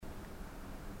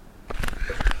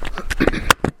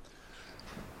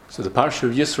So the Parsha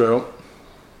of Yisro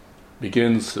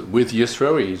begins with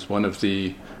Yisro. He's one of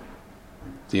the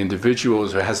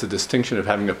individuals who has the distinction of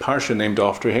having a Parsha named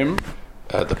after him,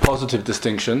 the positive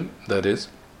distinction, that is.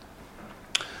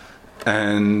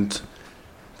 And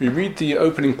if we read the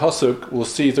opening pasuk, we'll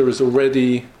see there is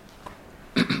already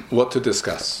what to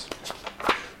discuss.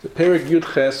 The Perek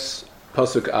Yud Ches,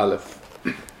 pasuk Aleph.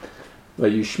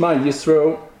 Vayishma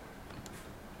Yisro,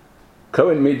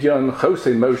 Kohen Midyan,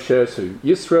 Chosei Moshe. So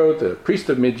Yisro, the priest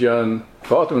of Midyan,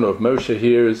 father of Moshe,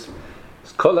 hears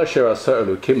Kol asher asa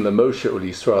Elokim leMoshe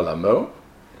uLYisrael amo.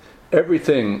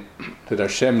 Everything that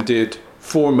Hashem did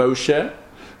for Moshe,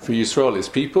 for Yisrael, his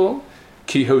people,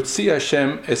 Ki hotzi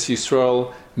Hashem es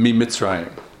Yisrael mi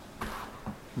Mitzrayim.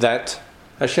 That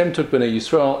Hashem took Bnei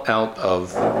Yisrael out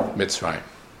of Mitzrayim.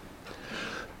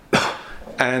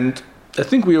 And I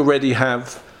think we already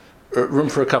have room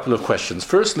for a couple of questions.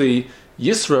 Firstly,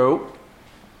 Yisro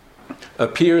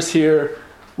appears here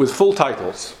with full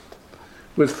titles,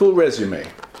 with full resume.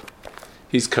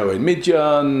 He's Kohen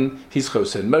Midyan, he's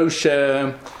Chosei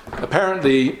Moshe.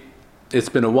 Apparently, it's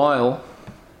been a while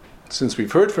since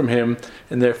we've heard from him,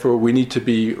 and therefore we need to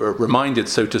be reminded,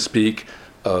 so to speak,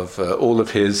 of all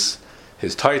of his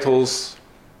titles.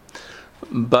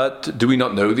 But do we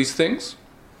not know these things?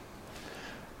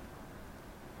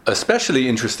 Especially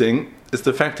interesting is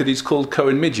the fact that he's called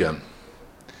Kohen Midyan,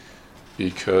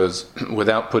 because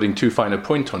without putting too fine a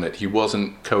point on it, he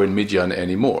wasn't Kohen Midyan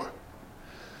anymore.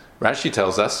 Rashi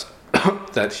tells us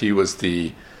that he was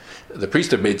the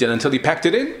priest of Midyan until he packed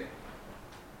it in,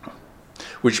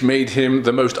 which made him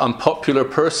the most unpopular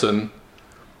person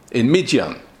in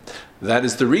Midyan. That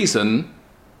is the reason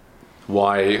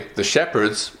why the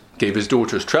shepherds gave his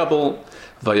daughters trouble.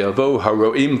 Vayavo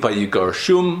haroim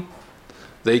vayigarshum.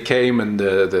 They came and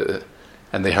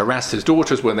they harassed his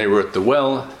daughters when they were at the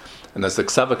well. And as the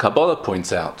Ksava Kabbalah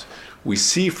points out, we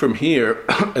see from here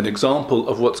an example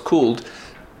of what's called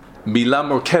Milah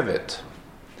Morkevet,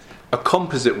 a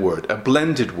composite word, a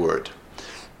blended word,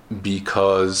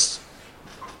 because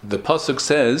the pasuk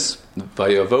says,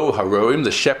 "Vayavo haroim,"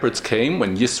 the shepherds came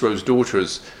when Yisro's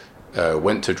daughters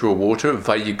went to draw water.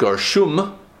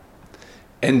 Vayigarshum,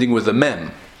 ending with a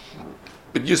mem,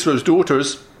 but Yisro's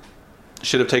daughters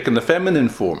should have taken the feminine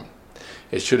form.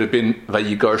 It should have been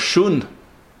Vayigarshun.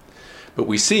 But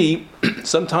we see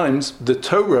sometimes the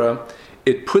Torah,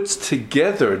 it puts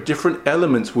together different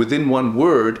elements within one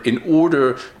word in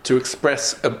order to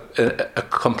express a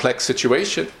complex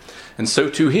situation. And so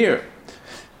too here.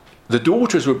 The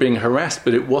daughters were being harassed,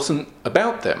 but it wasn't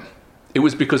about them. It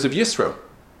was because of Yisro.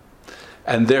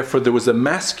 And therefore there was a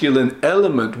masculine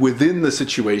element within the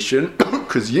situation,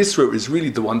 because Yisro is really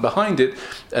the one behind it,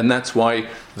 and that's why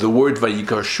the word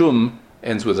Vayigarshum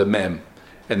ends with a mem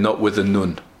and not with a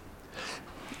nun.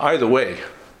 Either way,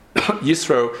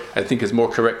 Yisro, I think is more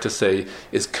correct to say,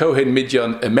 is Kohen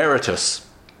Midyan emeritus.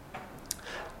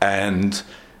 And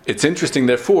it's interesting,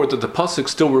 therefore, that the pasuk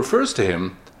still refers to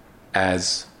him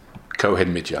as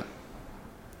Kohen Midyan.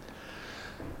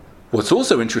 What's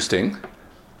also interesting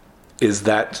is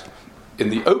that in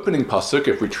the opening pasuk,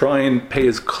 if we try and pay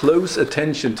as close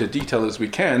attention to detail as we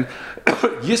can,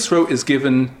 Yisro is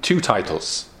given two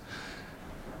titles.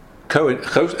 Kohen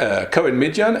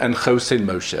Midyan and Chosei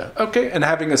Moshe. Okay, and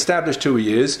having established who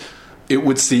he is, it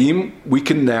would seem we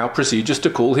can now proceed just to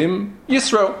call him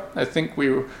Yisro. I think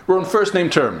we're on first name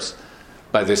terms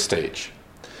by this stage.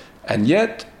 And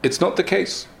yet, it's not the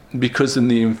case, because in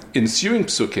the ensuing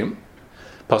psukim,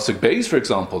 pasuk Beis, for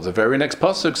example, the very next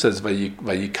pasuk says,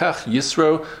 Vayikach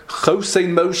Yisro Chosei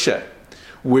Moshe.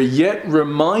 We're yet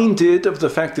reminded of the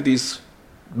fact that he's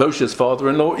Moshe's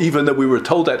father-in-law, even though we were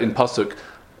told that in pasuk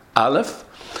Aleph,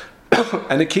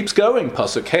 and it keeps going.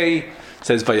 Pasuk Hey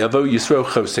says Vayavo Yisro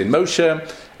Chosei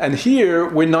Moshe, and here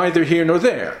we're neither here nor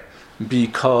there,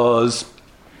 because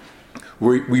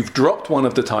we've dropped one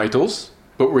of the titles,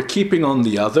 but we're keeping on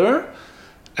the other.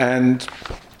 And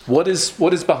what is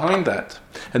behind that?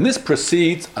 And this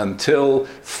proceeds until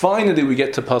finally we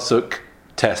get to pasuk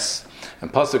Tes,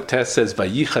 and pasuk Tes says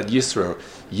Vayichad Yisro.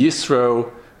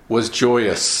 Yisro was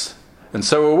joyous, and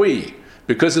so are we,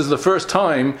 because it's the first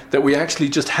time that we actually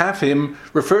just have him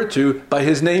referred to by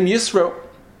his name Yisro.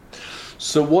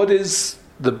 So what is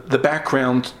the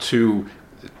background to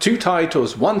two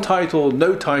titles, one title,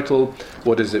 no title?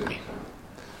 What does it mean?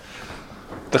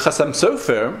 The Chasam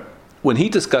Sofer, when he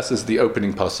discusses the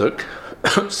opening pasuk,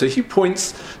 so he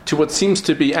points to what seems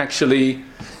to be actually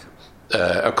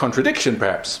a contradiction,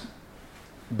 perhaps,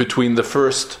 between the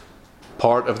first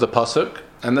part of the pasuk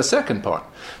and the second part.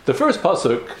 The first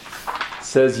pasuk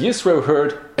says Yisro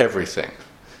heard everything.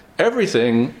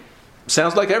 Everything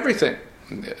sounds like everything.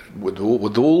 with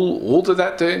all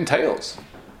that entails.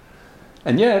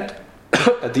 And yet,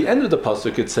 at the end of the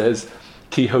pasuk it says,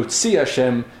 Ki hotzi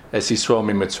Hashem es Yisrael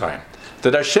mi Mitzrayim,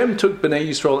 that Hashem took Bnei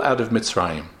Yisrael out of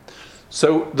Mitzrayim.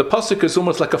 So the pasuk is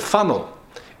almost like a funnel.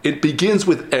 It begins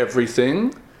with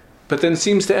everything, but then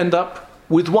seems to end up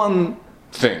with one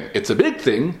thing. It's a big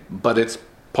thing, but it's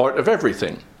part of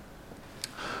everything.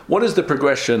 What is the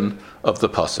progression of the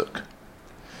pasuk?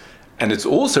 And it's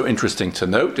also interesting to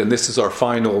note, and this is our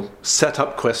final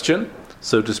setup question,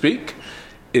 so to speak,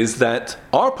 is that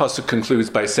our pasuk concludes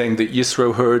by saying that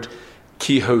Yisro heard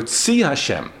Ki hotzi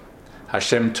Hashem.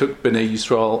 Hashem took Bnei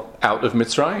Yisrael out of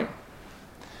Mitzrayim.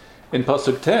 In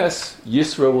pasuk Tes,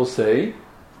 Yisro will say,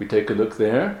 if we take a look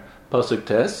there, pasuk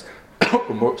Tes,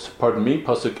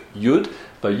 pasuk Yud,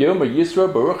 Vayomer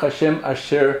Yisro Baruch Hashem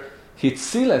Asher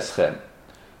Hitzil Eschem,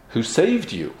 who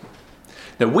saved you.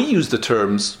 Now we use the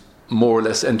terms more or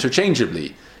less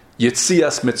interchangeably,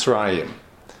 Yitzias Mitzrayim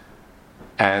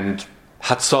and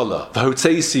Hatzalah,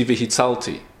 V'hotzeisi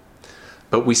v'hitzalti.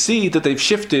 But we see that they've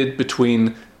shifted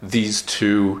between these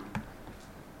two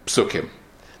psukim.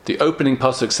 The opening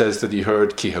pasuk says that he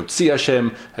heard Ki hotzi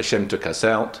Hashem, Hashem took us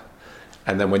out.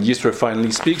 And then when Yisro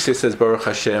finally speaks, it says Baruch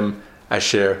Hashem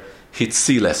Asher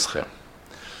Hitzil Eschem.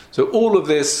 So all of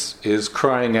this is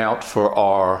crying out for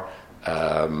our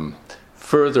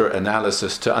further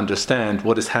analysis to understand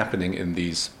what is happening in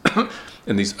these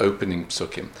in these opening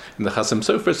psukim. And the Chasam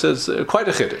Sofer says quite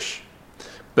a chiddush,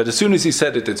 but as soon as he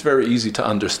said it, it's very easy to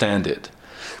understand it.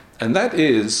 And that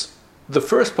is, the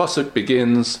first pasuk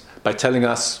begins by telling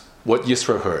us what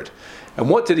Yisro heard. And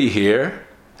what did he hear?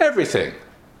 Everything.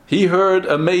 He heard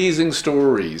amazing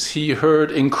stories. He heard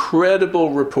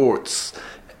incredible reports.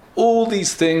 All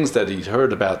these things that he'd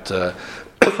heard about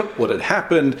what had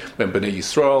happened when Bnei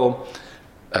Yisrael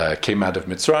came out of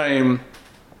Mitzrayim.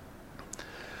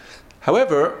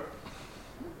 However,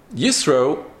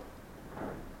 Yisro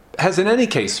has in any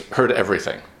case heard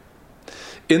everything,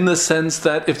 in the sense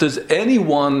that if there's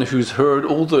anyone who's heard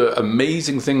all the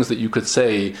amazing things that you could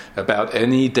say about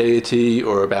any deity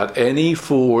or about any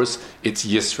force, it's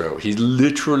Yisro. He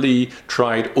literally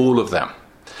tried all of them.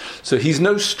 So he's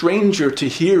no stranger to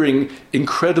hearing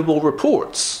incredible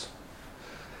reports.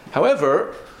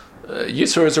 However,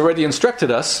 Yisro has already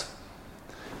instructed us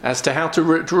as to how to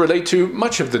relate to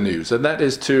much of the news, and that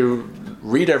is to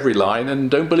read every line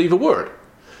and don't believe a word.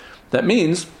 That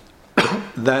means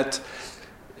that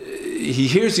he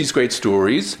hears these great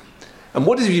stories, and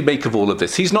what does he make of all of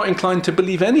this? He's not inclined to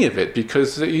believe any of it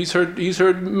because he's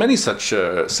heard many such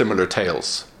similar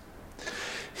tales.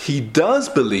 He does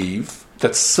believe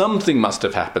that something must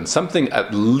have happened, something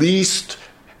at least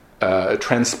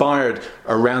transpired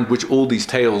around which all these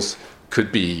tales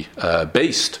could be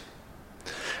based.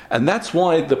 And that's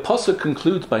why the pasuk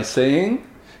concludes by saying,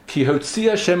 Ki hotzi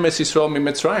Hashem es Yisrael mi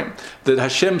Mitzrayim, that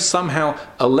Hashem somehow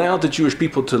allowed the Jewish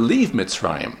people to leave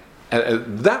Mitzrayim.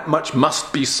 That much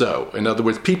must be so. In other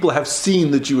words, people have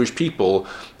seen the Jewish people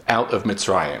out of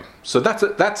Mitzrayim. So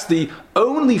that's the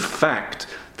only fact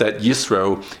that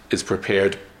Yisro is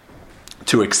prepared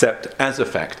to accept as a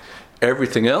fact.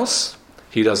 Everything else,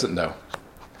 he doesn't know.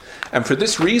 And for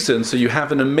this reason, so you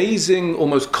have an amazing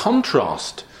almost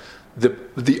contrast.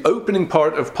 The opening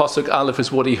part of Pasuk Aleph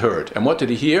is what he heard. And what did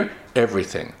he hear?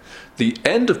 Everything. The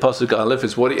end of Pasuk Aleph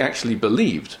is what he actually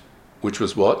believed, which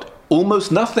was what?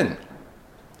 Almost nothing.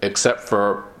 Except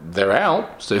for they're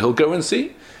out, so he'll go and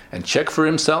see and check for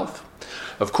himself.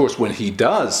 Of course, when he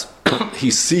does, he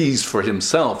sees for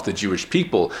himself the Jewish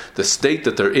people, the state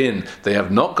that they're in. They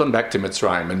have not gone back to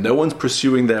Mitzrayim, and no one's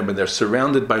pursuing them, and they're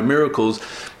surrounded by miracles.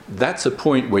 That's a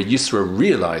point where Yisro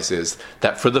realizes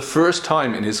that for the first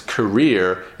time in his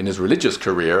career, in his religious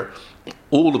career,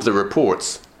 all of the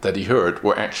reports that he heard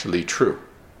were actually true.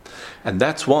 And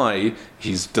that's why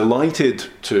he's delighted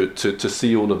to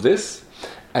see all of this.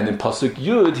 And in Pasuk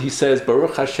Yud, he says,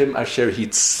 Baruch Hashem asher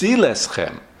hitzil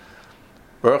eschem.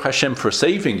 Baruch Hashem for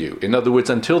saving you. In other words,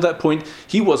 until that point,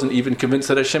 he wasn't even convinced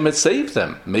that Hashem had saved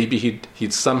them. Maybe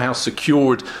he'd somehow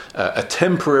secured a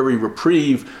temporary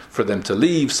reprieve for them to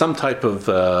leave, some type of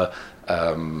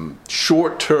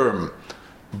short-term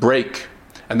break.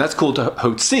 And that's called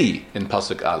Hotzi in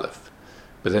Pasuk Aleph.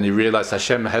 But then he realized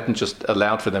Hashem hadn't just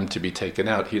allowed for them to be taken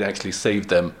out, he'd actually saved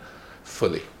them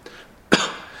fully.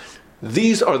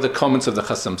 These are the comments of the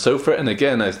Chasam Sofer, and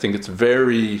again, I think it's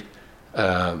very,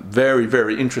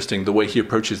 very interesting the way he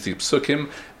approaches the Psukim,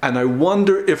 and I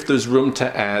wonder if there's room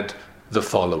to add the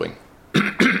following.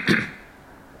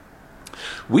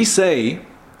 We say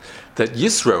that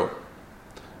Yisro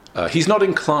He's not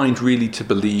inclined really to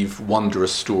believe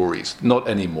wondrous stories, not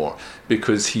anymore,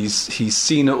 because he's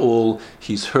seen it all,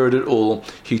 he's heard it all,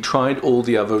 he tried all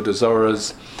the Avodah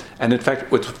Zarahs. And in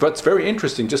fact, what's very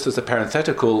interesting, just as a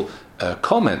parenthetical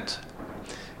comment,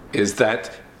 is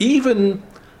that even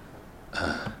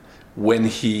when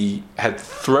he had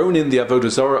thrown in the Avodah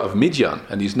Zarah of Midian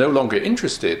and he's no longer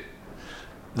interested,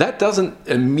 that doesn't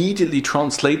immediately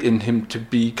translate in him to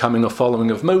becoming a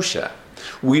following of Moshe.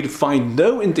 We'd find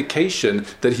no indication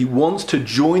that he wants to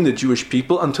join the Jewish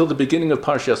people until the beginning of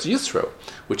Parshas Yisro,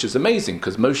 which is amazing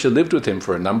because Moshe lived with him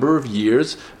for a number of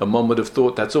years, and one would have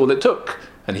thought that's all it took,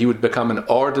 and he would become an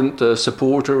ardent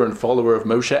supporter and follower of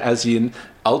Moshe, as he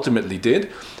ultimately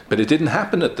did, but it didn't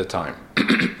happen at the time.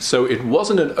 So it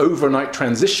wasn't an overnight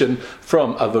transition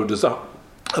from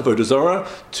Avodah Zarah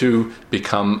to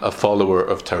become a follower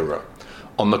of Torah.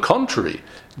 On the contrary,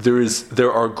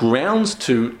 there are grounds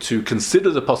to consider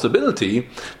the possibility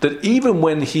that even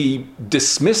when he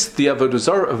dismissed the Avodah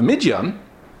Zarah of Midian,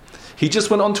 he just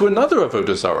went on to another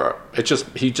Avodah Zarah.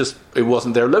 It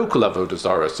wasn't their local Avodah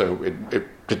Zarah, so it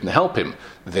didn't help him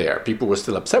there. People were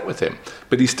still upset with him,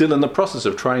 but he's still in the process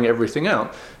of trying everything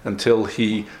out until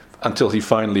he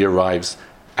finally arrives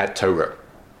at Torah.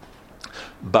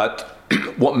 But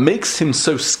what makes him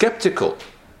so skeptical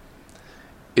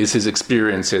is his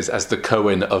experiences as the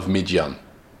Cohen of Midian.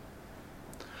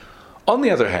 On the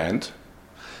other hand,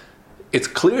 it's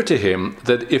clear to him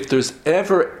that if there's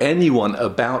ever anyone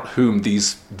about whom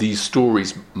these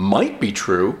stories might be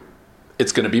true,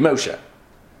 it's going to be Moshe.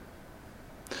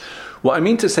 What I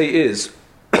mean to say is,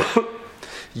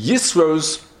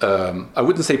 Yisro's, I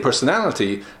wouldn't say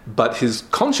personality, but his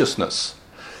consciousness,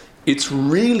 it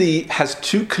really has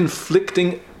two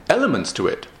conflicting elements to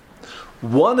it.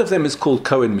 One of them is called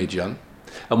Cohen Midian,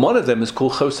 and one of them is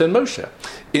called Chosen Moshe.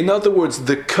 In other words,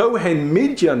 the Cohen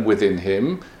Midian within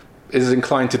him is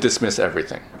inclined to dismiss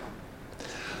everything.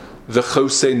 The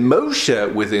Chosen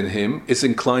Moshe within him is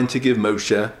inclined to give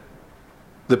Moshe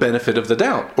the benefit of the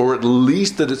doubt, or at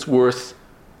least that it's worth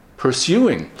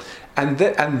pursuing. And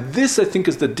this, I think,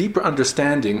 is the deeper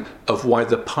understanding of why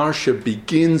the Parsha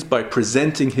begins by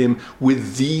presenting him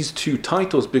with these two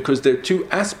titles, because they're two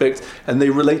aspects and they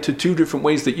relate to two different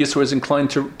ways that Yisro is inclined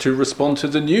to respond to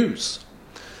the news.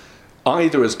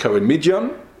 Either as Cohen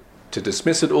Midian, to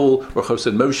dismiss it all, or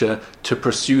Chosen Moshe, to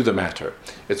pursue the matter.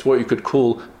 It's what you could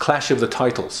call clash of the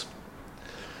titles.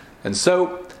 And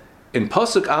so, in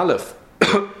Pasuk Aleph,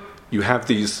 you have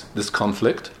this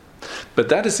conflict. But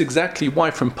that is exactly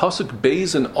why from Pasuk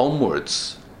Beis and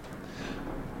onwards,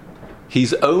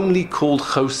 he's only called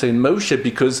Chosen Moshe,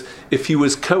 because if he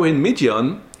was Cohen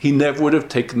Midian, he never would have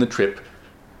taken the trip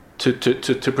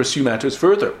to pursue matters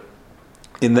further.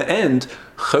 In the end,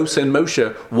 Chosen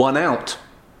Moshe won out,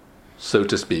 so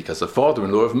to speak. As a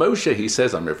father-in-law of Moshe, he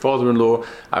says, I'm your father-in-law,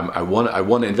 I want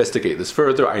to investigate this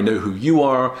further, I know who you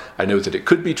are, I know that it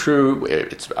could be true,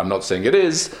 I'm not saying it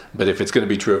is, but if it's going to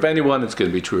be true of anyone, it's going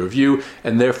to be true of you,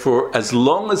 and therefore, as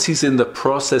long as he's in the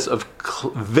process of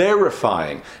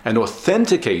verifying and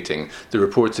authenticating the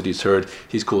reports that he's heard,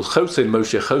 he's called Chosen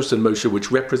Moshe, which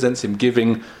represents him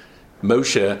giving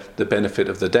Moshe the benefit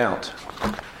of the doubt,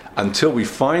 until we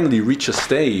finally reach a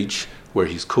stage where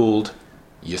he's called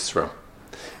Yisro.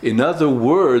 In other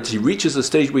words, he reaches a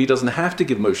stage where he doesn't have to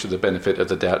give Moshe the benefit of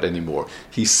the doubt anymore.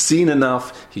 He's seen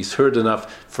enough, he's heard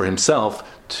enough for himself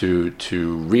to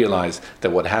realize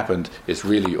that what happened is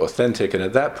really authentic, and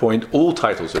at that point all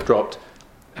titles are dropped,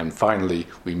 and finally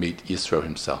we meet Yisro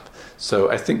himself.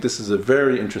 So I think this is a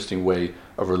very interesting way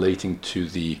of relating to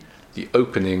the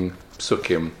opening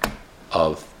psukim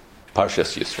of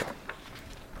Parshas Yisro.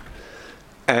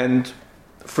 And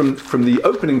from the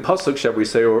opening pasuk, shall we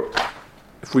say, or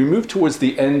if we move towards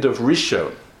the end of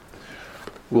Rishon,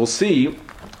 we'll see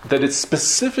that it's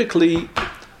specifically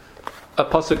a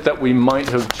pasuk that we might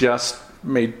have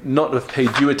not have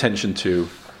paid due attention to,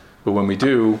 but when we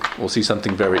do, we'll see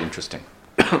something very interesting.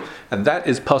 And that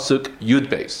is pasuk Yud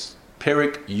Beis,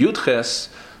 Perik Yud Ches,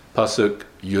 pasuk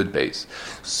Yud Beis.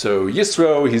 So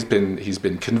Yisro, he's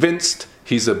been convinced,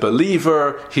 he's a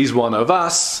believer, he's one of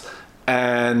us,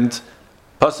 and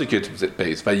Pasuk Yud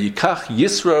Beis, Vayikach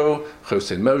Yisro,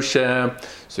 Chosen Moshe.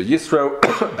 So Yisro,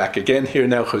 back again here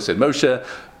now, Chosen Moshe.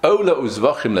 Ola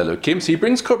uzvachim lelokim. So he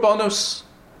brings korbanos.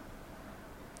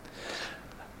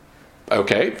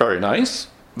 Okay, very nice.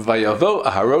 Vayavo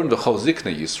Aharon v'chol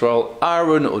ziknei Yisrael.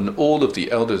 Aaron and all of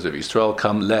the elders of Yisrael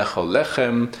come lechol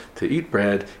lechem, to eat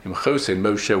bread, im Chosen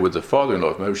Moshe, with the father-in-law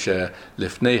of Moshe,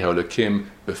 lifnei ha'elokim,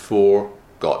 before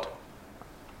God.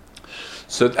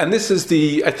 So, and this is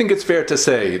I think it's fair to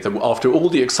say that after all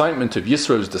the excitement of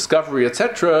Yisro's discovery,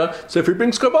 etc., so if he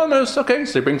brings Korbanos, okay,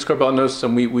 so he brings Korbanos,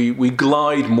 and we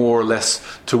glide more or less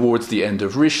towards the end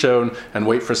of Rishon and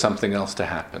wait for something else to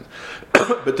happen.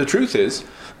 But the truth is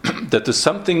that there's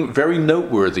something very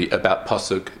noteworthy about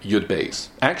Pasuk Yud Beis.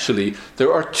 Actually,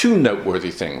 there are two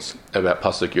noteworthy things about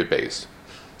Pasuk Yud Beis.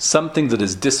 Something that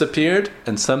has disappeared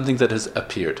and something that has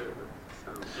appeared.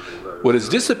 What has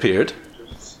disappeared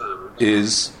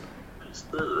is... He's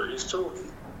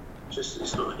talking. Just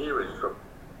he's not hearing from...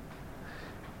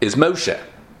 is Moshe.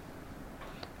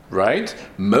 Right?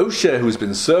 Moshe, who's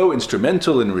been so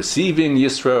instrumental in receiving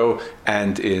Yisro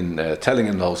and in telling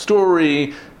him the whole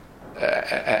story,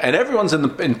 and everyone's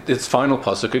in its final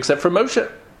pasuk except for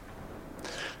Moshe.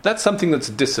 That's something that's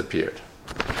disappeared.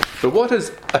 But what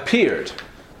has appeared?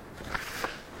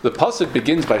 The pasuk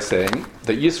begins by saying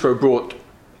that Yisro brought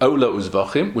Ola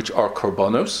Uzvachim, which are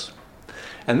korbanos,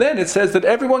 and then it says that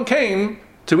everyone came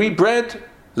to eat bread,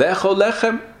 le'echol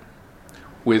lechem,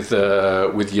 with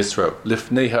Yisro,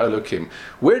 lifnei ha'elokim.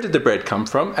 Where did the bread come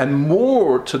from? And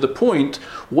more to the point,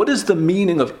 what is the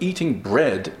meaning of eating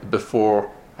bread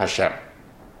before Hashem?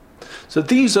 So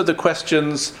these are the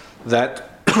questions that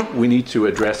we need to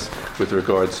address with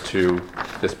regards to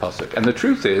this pasuk. And the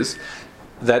truth is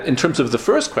that in terms of the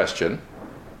first question,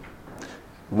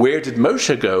 where did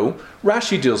Moshe go?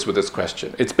 Rashi deals with this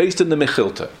question. It's based in the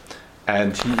Mechilta.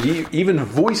 And he even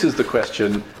voices the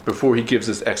question before he gives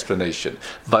his explanation.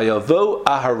 Vayavo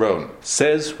Aharon,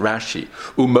 says Rashi,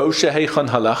 Umoshe heichan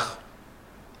halach.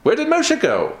 Where did Moshe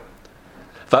go?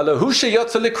 Valahusha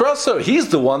yatsa likraso. He's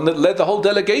the one that led the whole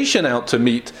delegation out to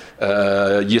meet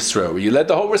Yisro. He led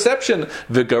the whole reception.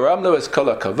 V'garam lo es kol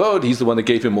hakavod. He's the one that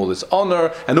gave him all this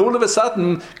honor. And all of a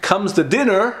sudden comes the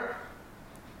dinner,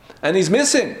 and he's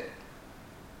missing.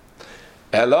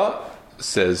 Ella,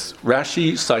 says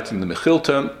Rashi, citing the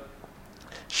Mechilta,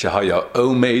 Shahaya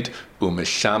Omed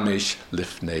Umeshamish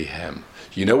Lifneihem.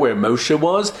 You know where Moshe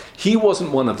was? He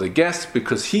wasn't one of the guests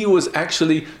because he was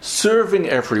actually serving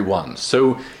everyone.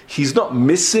 So he's not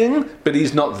missing, but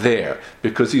he's not there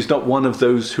because he's not one of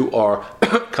those who are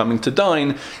coming to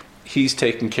dine. He's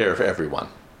taking care of everyone.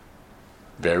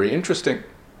 Very interesting.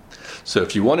 So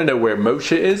if you want to know where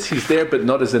Moshe is, he's there, but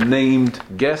not as a named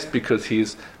guest because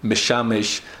he's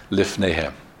Mishamish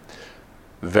Lifnehem.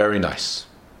 Very nice.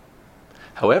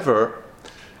 However,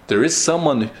 there is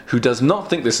someone who does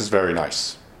not think this is very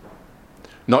nice.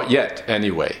 Not yet,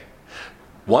 anyway.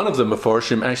 One of the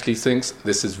Mefarshim actually thinks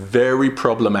this is very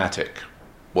problematic,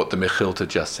 what the Mechilta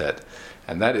just said.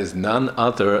 And that is none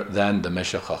other than the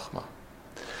Meshech Chochmah.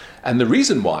 And the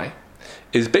reason why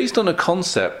is based on a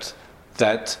concept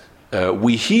that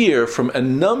we hear from a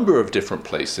number of different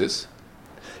places.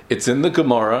 It's in the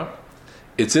Gemara,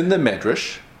 it's in the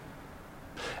Medrash,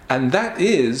 and that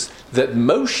is that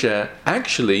Moshe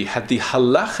actually had the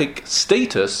halachic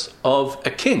status of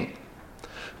a king.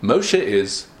 Moshe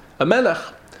is a melech.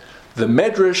 The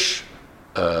Medrash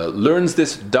learns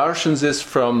this, darshans this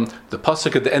from the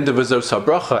pasuk at the end of Azos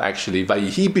HaBracha, actually,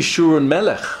 Vayihi Bishurun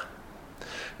Melech.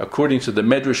 According to the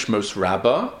Medrash Mos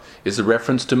Rabbah, is a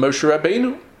reference to Moshe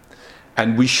Rabbeinu.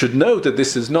 And we should know that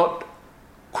this is not,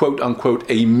 quote unquote,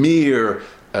 a mere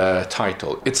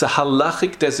title. It's a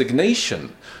halachic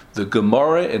designation. The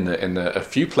Gemara, in a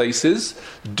few places,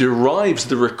 derives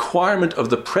the requirement of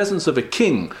the presence of a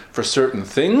king for certain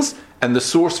things, and the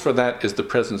source for that is the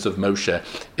presence of Moshe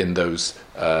in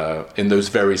those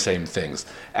very same things,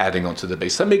 adding onto the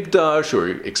Beis Hamikdash or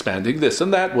expanding this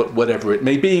and that, whatever it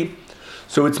may be.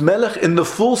 So it's Melech in the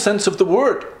full sense of the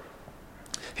word.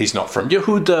 He's not from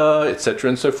Yehuda, etc.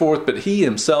 and so forth, but he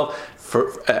himself,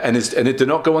 and it did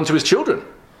not go on to his children.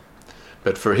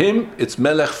 But for him, it's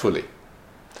Melech fully.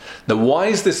 Now, why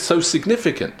is this so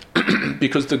significant?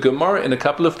 Because the Gemara in a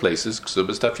couple of places,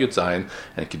 Ksubas Daf Yud Zayin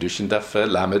and Kiddushin Daf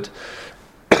Lamed,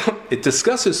 it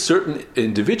discusses certain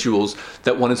individuals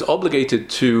that one is obligated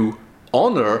to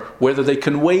honor, whether they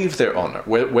can waive their honor,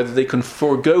 whether they can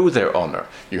forego their honor.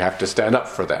 You have to stand up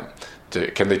for them.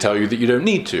 Can they tell you that you don't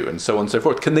need to, and so on and so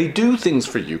forth? Can they do things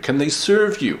for you? Can they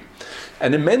serve you?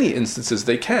 And in many instances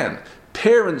they can.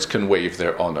 Parents can waive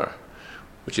their honor,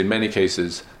 which in many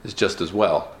cases is just as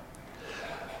well.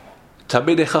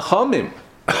 Talmidei Chachamim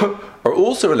are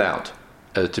also allowed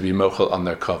to be mochel on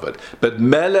their kavod. But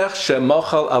Melech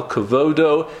shemochel al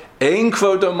kavodo ein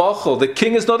kvodo mochel. The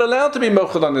king is not allowed to be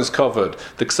mochel on his kavod.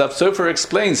 The Ksav Sofer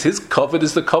explains his kavod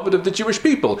is the kavod of the Jewish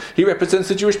people. He represents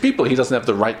the Jewish people. He doesn't have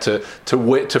the right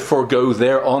to forego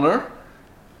their honor.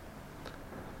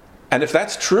 And if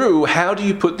that's true, how do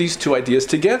you put these two ideas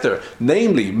together?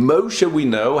 Namely, Moshe, we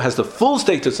know, has the full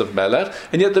status of Melech,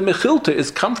 and yet the Mechilta is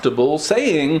comfortable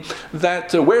saying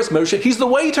that, where's Moshe? He's the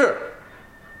waiter.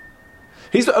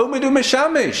 He's the Omedu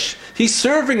Meshamish. He's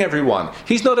serving everyone.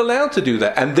 He's not allowed to do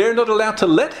that, and they're not allowed to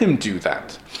let him do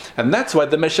that. And that's why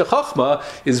the Meshech Chochmah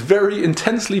is very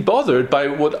intensely bothered by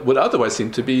what would otherwise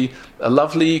seem to be a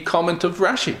lovely comment of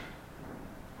Rashi.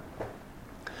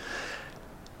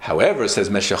 However, says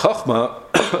Meshech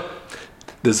Chochmah,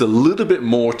 there's a little bit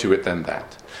more to it than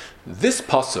that. This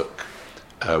pasuk,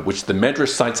 which the Medrash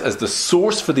cites as the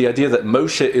source for the idea that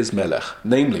Moshe is Melech,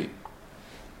 namely,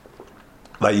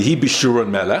 Vayihi Bishurun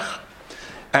Melech,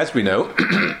 as we know,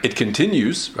 it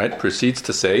continues, right, proceeds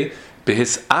to say,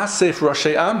 Behis Asef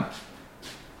Roshei Am.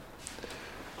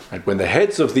 Right, when the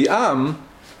heads of the Am,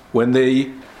 when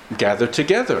they gather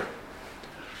together.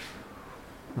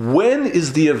 When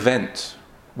is the event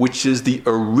which is the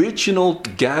original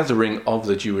gathering of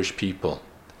the Jewish people?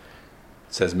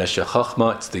 It says Meshech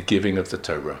Chochmah, it's the giving of the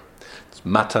Torah. It's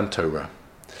Matan Torah.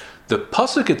 The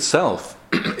pasuk itself,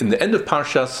 in the end of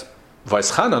Parshas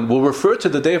Vaischanan, will refer to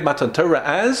the day of Matan Torah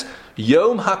as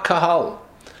Yom HaKahal,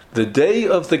 the day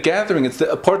of the gathering. It's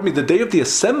the day of the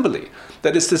assembly.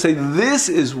 That is to say, this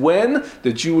is when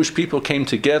the Jewish people came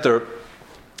together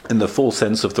in the full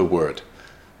sense of the word.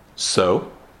 So,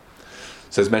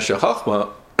 says Meshech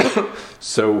Chochmah,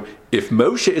 so if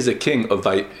Moshe is a king of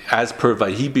as per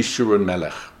Vayihi Bishurun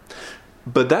Melech,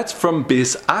 but that's from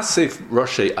Bis Asef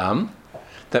Roshei Am,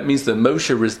 that means that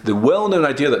Moshe, the well-known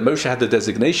idea that Moshe had the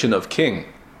designation of king,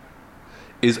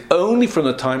 is only from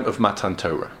the time of Matan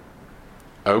Torah.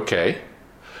 Okay.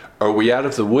 Are we out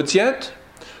of the woods yet?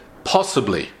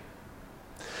 Possibly.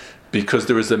 Because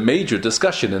there is a major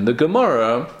discussion in the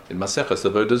Gemara, in Maseches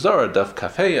Avodah Zarah, Daf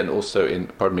Kaf and also in,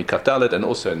 Kaf Dalet, and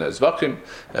also in Zvachim,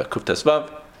 Kuf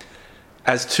Tesvav,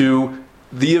 as to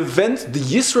the event, the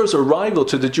Yisro's arrival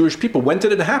to the Jewish people. When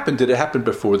did it happen? Did it happen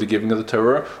before the giving of the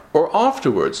Torah or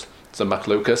afterwards? It's a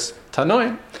machlokas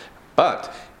tanoim.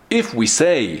 But if we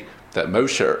say that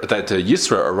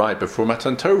Yisro arrived before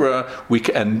Matan Torah,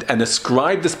 and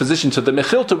ascribe this position to the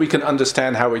Mechilta, we can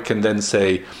understand how we can then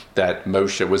say that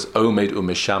Moshe was Omed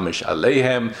Umeshamish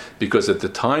Alehem, because at the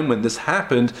time when this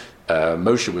happened,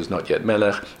 Moshe was not yet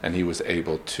Melech, and he was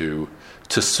able to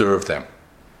serve them.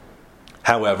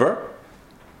 However,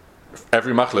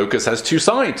 every machlokas has two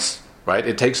sides, right?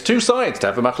 It takes two sides to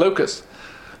have a machlokas.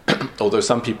 Although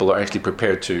some people are actually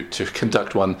prepared to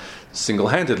conduct one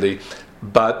single-handedly,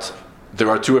 but there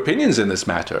are two opinions in this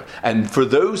matter. And for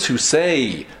those who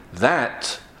say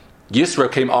that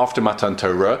Yisro came after Matan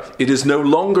Torah, it is no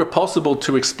longer possible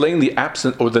to explain the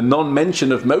absence or the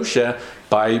non-mention of Moshe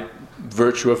by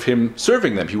virtue of him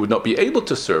serving them. He would not be able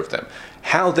to serve them.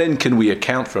 How then can we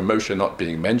account for Moshe not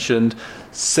being mentioned?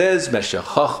 Says Meshech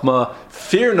Chochmah,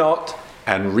 fear not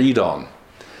and read on.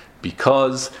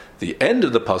 Because the end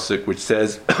of the pasuk, which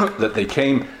says that they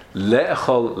came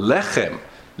le'echol lechem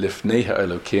lifnei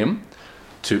ha'elokim,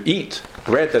 to eat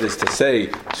bread, that is to say,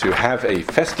 to have a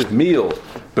festive meal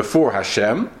before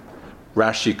Hashem,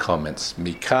 Rashi comments,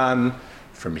 Mikan,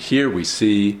 from here we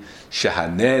see,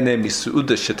 Shehanene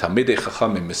misu'uda shetamidei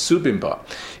chachamim mesubim ba.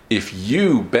 If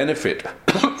you benefit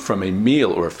from a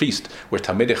meal or a feast where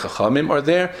Tamidei Chachamim are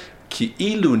there,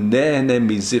 ki'ilu nehene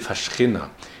mizif hashchina.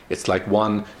 It's like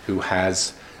one who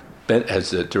has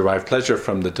derived pleasure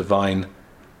from the divine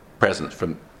presence.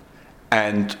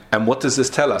 And what does this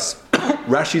tell us?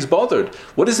 Rashi's bothered.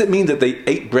 What does it mean that they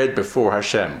ate bread before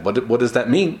Hashem? What does that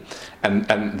mean?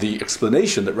 And the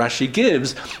explanation that Rashi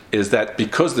gives is that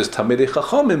because there's Tamidei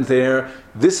Chachamim there,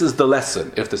 this is the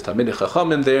lesson. If there's Tamidei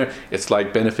Chachamim there, it's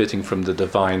like benefiting from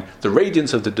the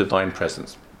radiance of the divine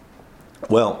presence.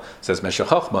 Well, says Meshech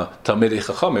Chochmah, Tamidei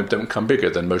Chachamim don't come bigger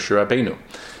than Moshe Rabbeinu.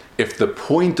 If the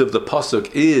point of the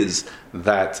pasuk is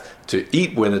that to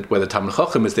eat when the Talmid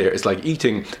Chacham is there is like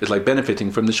eating, is like benefiting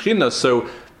from the Shekhinah,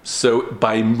 so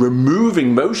by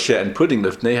removing Moshe and putting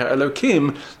Lifnei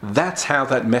HaElokim, that's how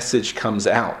that message comes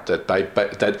out.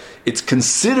 That it's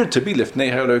considered to be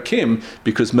Lifnei HaElokim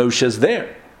because Moshe's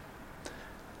there.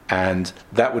 And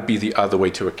that would be the other way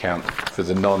to account for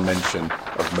the non-mention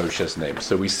of Moshe's name.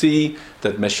 So we see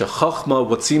that Meshech Chochmah,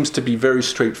 what seems to be very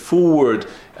straightforward,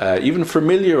 even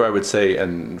familiar, I would say,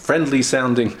 and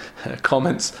friendly-sounding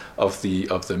comments of the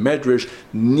Medrash,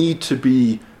 need to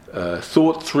be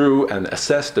thought through and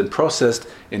assessed and processed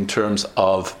in terms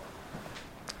of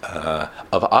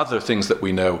other things that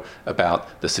we know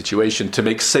about the situation to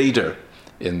make seder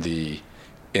in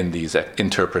these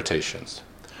interpretations.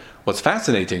 What's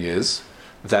fascinating is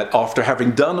that after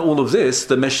having done all of this,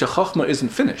 the Meshech Chochmah isn't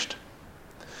finished.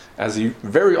 as he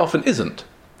very often isn't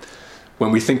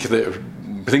when we think that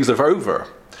things are over,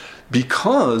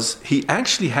 because he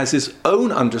actually has his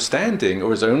own understanding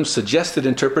or his own suggested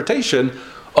interpretation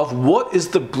of what is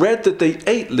the bread that they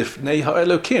ate, lifnei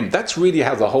ha'elokim. That's really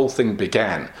how the whole thing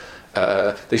began.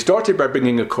 They started by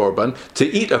bringing a korban. To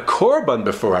eat a korban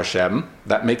before Hashem,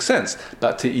 that makes sense.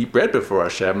 But to eat bread before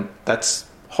Hashem, that's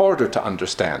harder to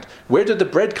understand. Where did the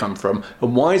bread come from,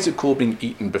 and why is it called being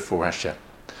eaten before Hashem?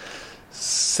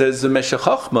 Says the Meshech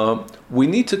Chochmah, we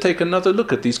need to take another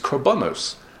look at these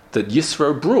korbanos that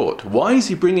Yisro brought. Why is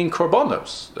he bringing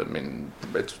korbanos? I mean,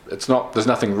 it's not. There's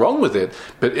nothing wrong with it.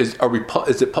 But is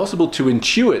it possible to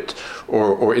intuit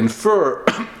or infer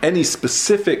any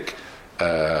specific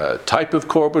type of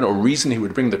korban or reason he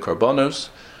would bring the korbanos?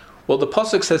 Well, the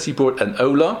pasuk says he brought an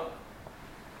olah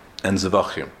and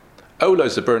zvachim. Olah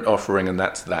is a burnt offering, and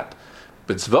that's that.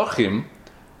 But zvachim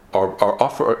are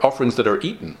offerings that are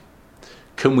eaten.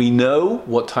 Can we know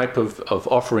what type of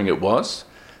offering it was?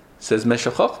 Says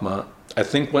Meshech Chochmah, I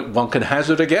think one can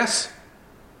hazard a guess.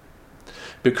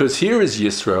 Because here is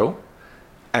Yisro,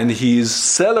 and he's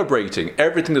celebrating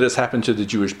everything that has happened to the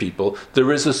Jewish people.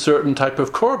 There is a certain type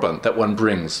of korban that one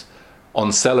brings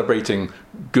on celebrating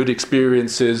good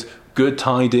experiences, good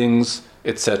tidings,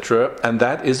 etc. And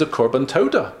that is a korban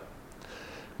toda.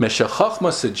 Meshech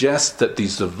Chochmah suggests that the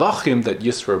zavachim that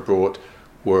Yisro brought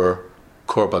were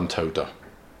korban toda.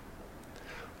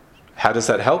 How does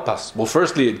that help us? Well,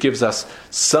 firstly, it gives us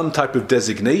some type of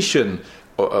designation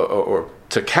or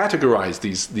to categorize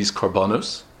these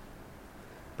korbanos.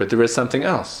 But there is something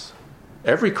else.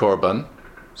 Every korban,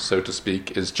 so to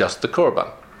speak, is just the korban.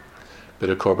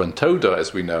 But a korban toda,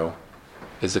 as we know,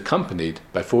 is accompanied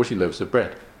by 40 loaves of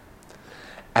bread.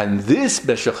 And this,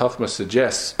 Meshech Chochmah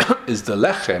suggests, is the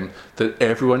lechem that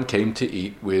everyone came to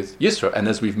eat with Yisro. And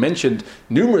as we've mentioned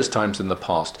numerous times in the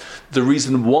past, the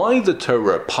reason why the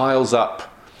Torah piles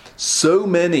up so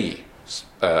many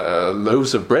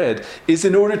loaves of bread is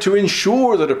in order to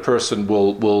ensure that a person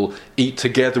will eat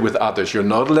together with others. You're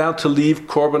not allowed to leave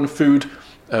korban food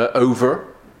over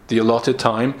the allotted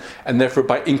time, and therefore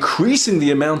by increasing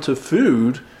the amount of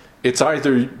food, it's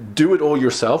either do it all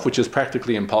yourself, which is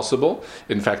practically impossible.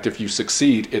 In fact, if you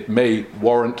succeed, it may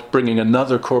warrant bringing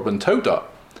another korban toda.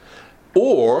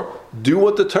 Or do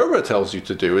what the Torah tells you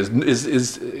to do,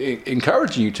 is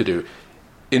encouraging you to do.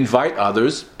 Invite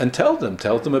others and tell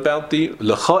them about the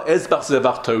L'cha ezbach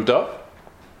zevach toda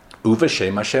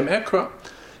uv'shem Hashem ekra.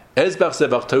 Ezbach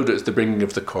zevach toda is the bringing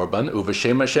of the korban.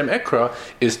 Uv'shem Hashem ekra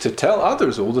is to tell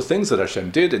others all the things that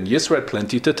Hashem did, and Yisro had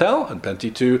plenty to tell and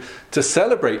plenty to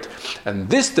celebrate. And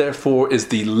this, therefore, is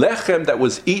the lechem that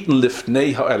was eaten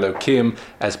lifnei ha'elokim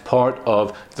as part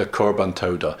of the korban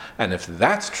toda. And if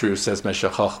that's true, says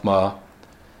Meshech Chochmah,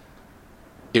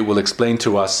 it will explain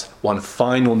to us one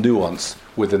final nuance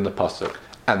within the pasuk,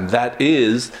 and that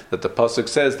is that the pasuk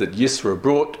says that Yisro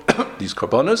brought these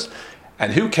korbanos.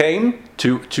 And who came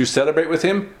to celebrate with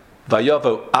him?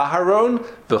 Vayavo Aharon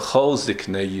v'chol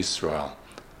ziknei Yisrael.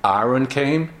 Aaron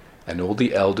came, and all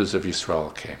the elders of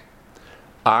Yisrael came.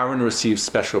 Aaron receives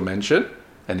special mention,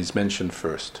 and he's mentioned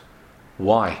first.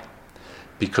 Why?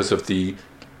 Because of the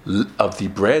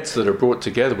breads that are brought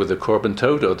together with the korban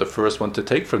toda. The first one to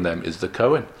take from them is the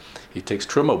Kohen. He takes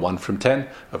truma, 1 from 10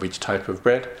 of each type of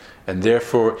bread. And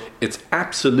therefore, it's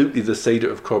absolutely the Seder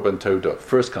of Korban Toda.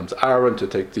 First comes Aaron to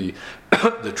take the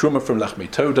truma from Lachmei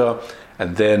Toda,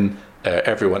 and then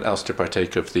everyone else to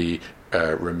partake of the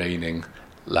remaining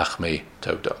Lachmei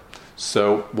Toda.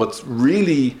 So what's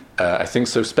really, I think,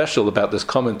 so special about this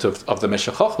comment of the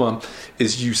Meshech Chochmah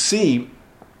is you see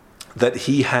that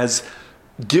he has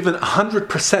given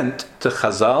 100% to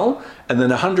Chazal and then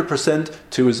 100%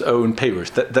 to his own parish.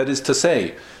 That is to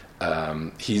say,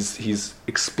 he's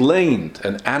explained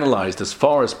and analyzed as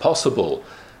far as possible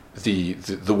the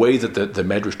way that the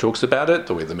Medrash talks about it,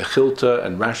 the way the Mechilta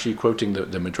and Rashi quoting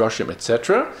the Midrashim,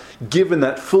 etc., given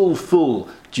that full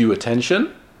due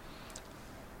attention.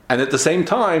 And at the same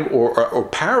time, or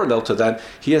parallel to that,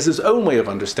 he has his own way of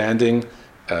understanding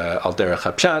al derech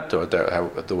hapshat, or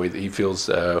the way that he feels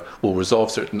will resolve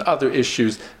certain other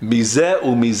issues. Mizeh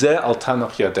u'mizeh al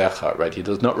tanach yadecha. Right? He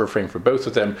does not refrain from both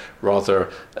of them, rather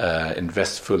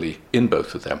invest fully in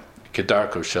both of them.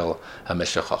 Kedarko shel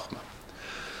HaMeshech Chochmah.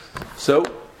 So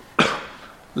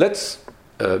let's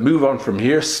move on from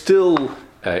here. Still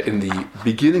in the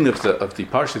beginning of the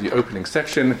parsha, the opening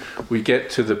section, we get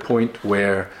to the point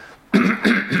where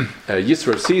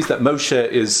Yisro sees that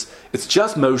it's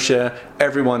just Moshe,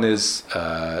 everyone is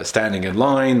standing in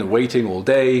line, waiting all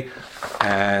day,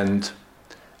 and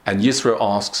And Yisro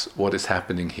asks what is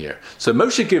happening here. So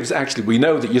Moshe gives, actually, we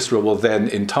know that Yisro will then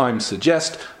in time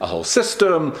suggest a whole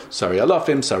system, Sari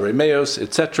Alafim, Sari Meos,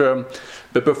 etc.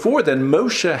 But before then,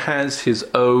 Moshe has his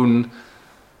own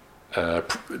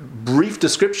brief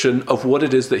description of what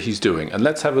it is that he's doing. And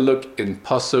let's have a look in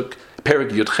Pasuk,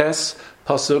 Perek Yudches,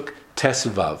 Pasuk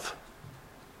Tesvav.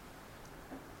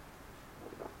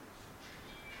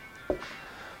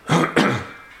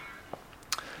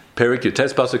 Perik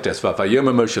Yutes Pasuk Tesvav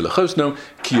Vayoma Moshe Lechosno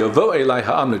Ki Yavo Elai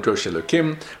Ha'am Nedrosh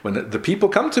Elokim. When the people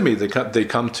come to me, they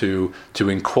come to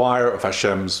inquire of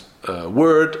Hashem's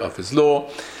word, of His law.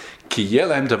 Ki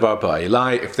Yelem Davar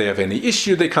Ba'elai. If they have any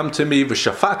issue, they come to me.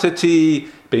 V'shafatati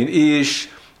Bein Ish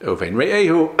Ovein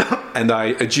Re'ehu, and I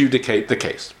adjudicate the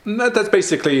case. And that's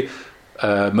basically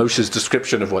Moshe's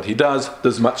description of what he does.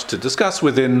 There's much to discuss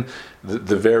within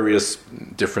the various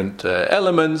different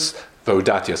elements. Either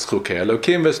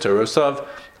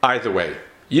way,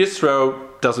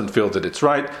 Yisro doesn't feel that it's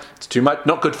right. It's too much.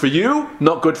 Not good for you,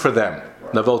 not good for them.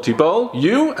 Navolti bol,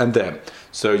 you and them.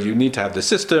 So you need to have the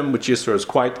system, which Yisro is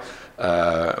quite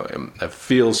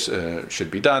feels should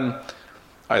be done.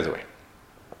 Either way.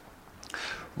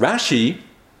 Rashi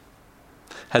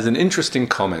has an interesting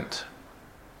comment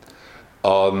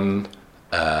on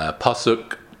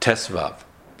Pasuk Tesvav.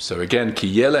 So again,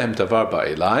 Ki Yelehem Davar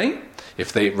Ba'elai.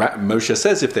 If Moshe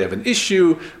says if they have an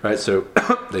issue, right? So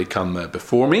they come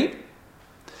before me.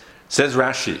 Says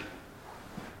Rashi,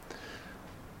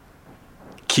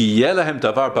 Ki Yelehem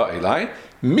Davar Ba'elai,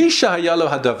 Misha Hayalo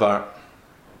Hadavar.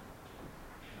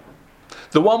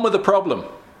 The one with the problem.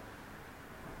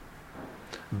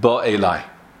 Ba'elai.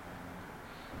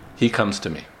 He comes to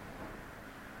me.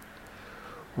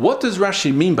 What does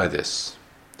Rashi mean by this?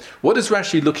 What is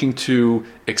Rashi looking to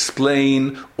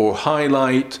explain or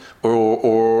highlight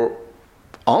or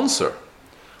answer?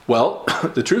 Well,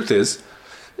 the truth is,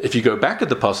 if you go back at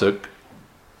the pasuk,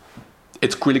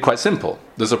 it's really quite simple.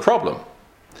 There's a problem.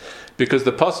 Because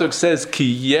the pasuk says, Ki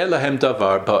yeh lahem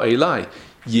davar ba'elai.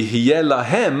 Yeh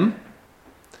lahem,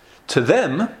 to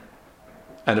them,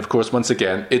 and of course, once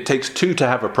again, it takes two to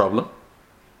have a problem.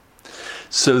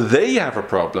 So they have a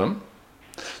problem.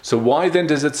 So why then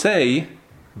does it say,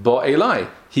 Ba'elai,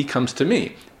 he comes to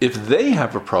me? If they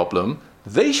have a problem,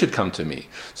 they should come to me.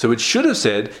 So it should have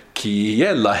said, Ki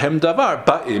yeh lahem davar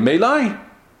ba'im elai.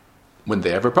 When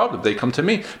they have a problem, they come to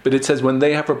me. But it says, when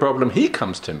they have a problem, he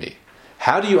comes to me.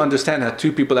 How do you understand how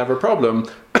two people have a problem,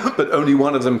 but only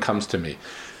one of them comes to me?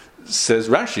 Says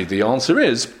Rashi, the answer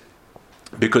is,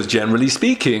 because generally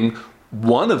speaking,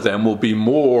 one of them will be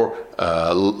more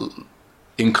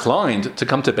inclined to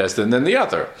come to Beis Din than the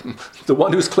other, the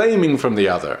one who's claiming from the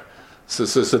other. So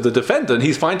the defendant,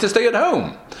 he's fine to stay at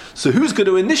home. So who's going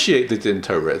to initiate the Din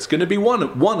Torah? It's going to be one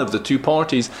of the two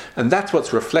parties, and that's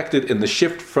what's reflected in the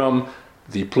shift from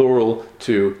the plural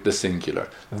to the singular.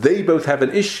 They both have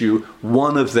an issue.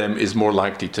 One of them is more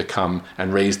likely to come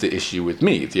and raise the issue with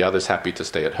me. The other's happy to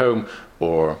stay at home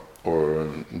or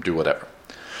do whatever.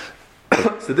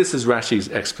 So this is Rashi's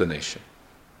explanation.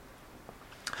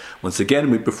 Once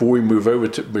again, before we move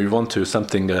on to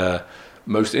something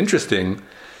most interesting,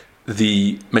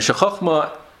 the Meshech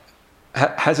Chochmah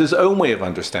has his own way of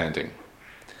understanding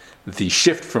the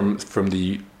shift from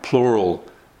the plural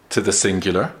to the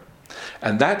singular,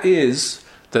 and that is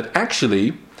that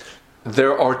actually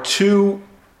there are two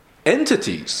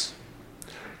entities,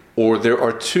 or there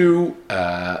are two.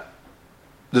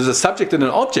 There's a subject and an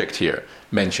object here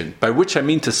mentioned, by which I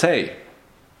mean to say,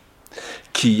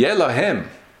 Ki yeh lahem.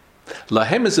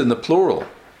 Lahem is in the plural.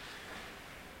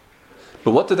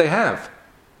 But what do they have?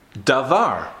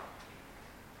 Davar.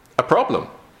 A problem.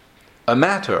 A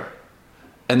matter.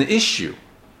 An issue.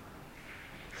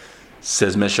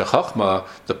 Says Meshech Chochmah,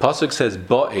 the pasuk says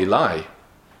Ba'elai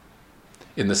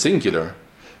in the singular,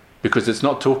 because it's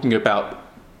not talking about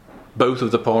both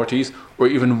of the parties or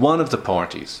even one of the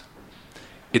parties.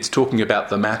 It's talking about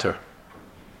the matter.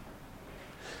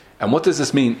 And what does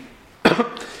this mean?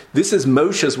 This is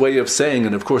Moshe's way of saying,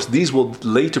 and of course these will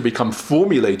later become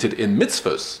formulated in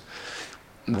mitzvahs,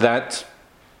 that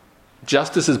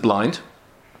justice is blind,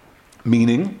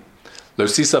 meaning, lo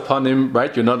sisa panim,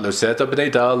 right? You're not lo seta b'nei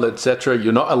dal, etc.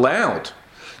 You're not allowed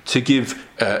to give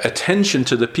attention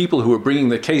to the people who are bringing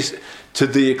the case to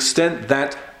the extent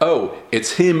that,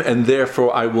 it's him and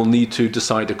therefore I will need to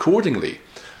decide accordingly.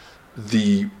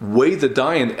 The way the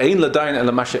Dayan, ein la Dayan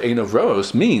ela masha ein of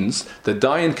roos, means the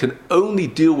Dayan can only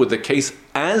deal with the case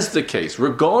as the case,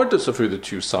 regardless of who the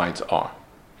two sides are.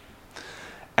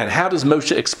 And how does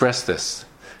Moshe express this?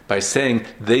 By saying,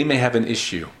 they may have an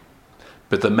issue,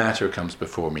 but the matter comes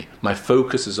before me. My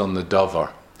focus is on the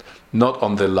davar, not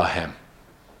on the lahem.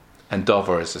 and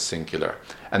davar is a singular.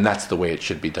 And that's the way it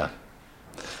should be done.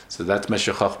 So that's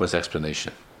Meshech Chochmah's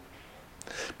explanation.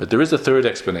 But there is a third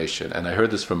explanation, and I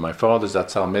heard this from my father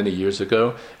Zatzal many years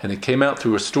ago, and it came out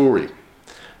through a story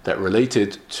that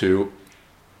related to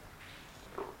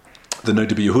the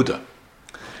Noda B'Yehuda.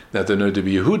 Now, the Noda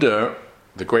B'Yehuda,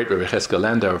 the great Rabbi Cheskel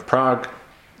Landau of Prague,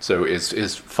 so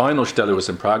his final stellar was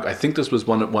in Prague. I think this was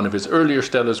one of his earlier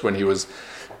stellars when he was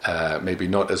maybe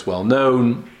not as well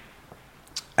known,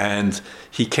 and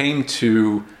he came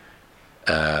to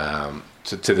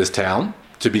this town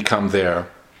to become their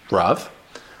Rav.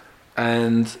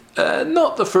 And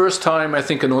not the first time, I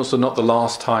think, and also not the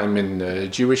last time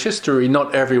in Jewish history,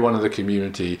 not everyone in the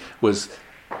community was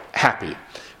happy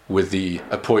with the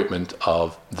appointment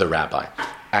of the rabbi.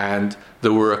 And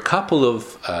there were a couple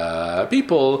of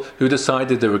people who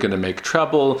decided they were going to make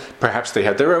trouble. Perhaps they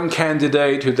had their own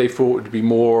candidate who they thought would be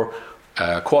more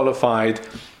qualified.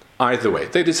 Either way,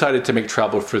 they decided to make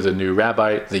trouble for the new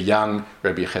rabbi, the young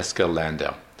Rabbi Cheskel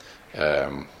Landau.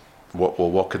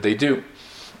 What could they do?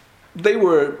 They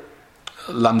were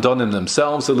lamdonim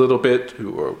themselves a little bit,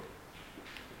 who were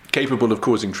capable of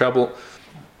causing trouble.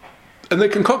 And they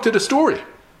concocted a story.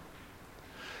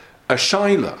 A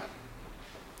shaila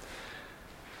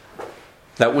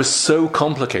that was so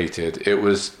complicated,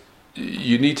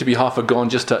 you need to be half a gon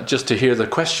just to hear the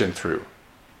question through.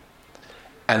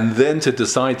 And then to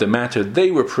decide the matter, they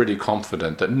were pretty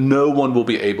confident that no one will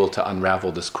be able to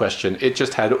unravel this question. It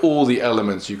just had all the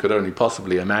elements you could only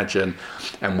possibly imagine.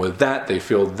 And with that, they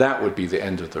feel that would be the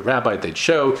end of the rabbi. They'd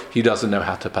show he doesn't know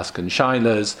how to paskin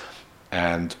shailas.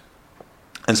 And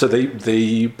so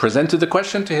they presented the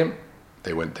question to him.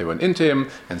 They went into him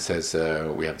and says,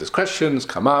 we have these questions,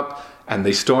 come up. And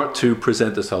they start to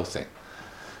present this whole thing.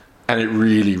 And it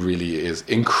really, really is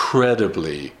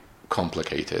incredibly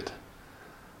complicated.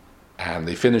 And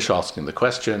they finish asking the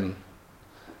question,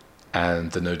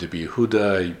 and the Noda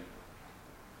B'Yehuda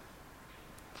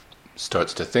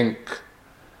starts to think,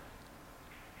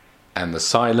 and the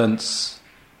silence,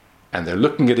 and they're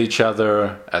looking at each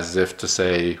other as if to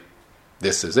say,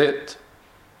 this is it.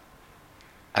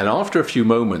 And after a few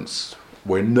moments,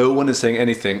 where no one is saying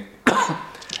anything,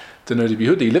 the Noda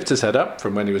B'Yehuda, he lifts his head up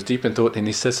from when he was deep in thought, and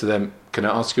he says to them, can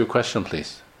I ask you a question,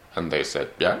 please? And they said,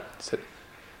 yeah. He said,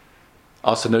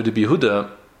 asked the Noda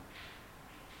B'Yehuda,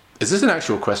 is this an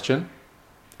actual question?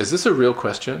 Is this a real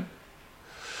question?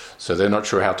 So they're not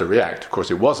sure how to react. Of course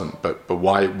it wasn't, but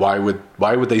why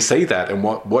would they say that, and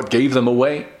what gave them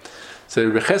away? So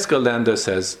Rabbi Cheskel Landau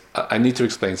says, I need to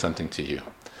explain something to you.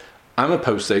 I'm a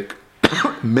posek.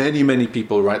 Many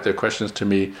people write their questions to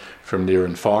me from near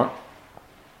and far.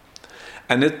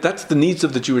 And that's the needs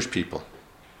of the Jewish people.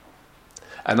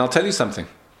 And I'll tell you something.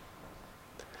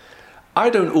 I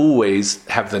don't always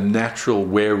have the natural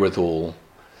wherewithal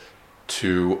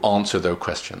to answer those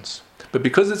questions. But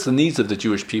because it's the needs of the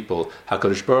Jewish people,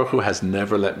 HaKadosh Baruch Hu has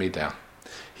never let me down.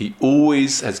 He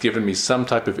always has given me some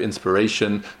type of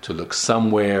inspiration to look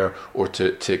somewhere or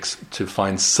to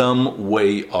find some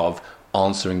way of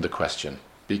answering the question.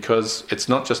 Because it's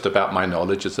not just about my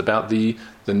knowledge, it's about the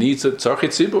needs of Tzarchei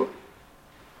Tzibur.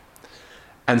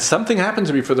 And something happened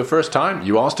to me for the first time.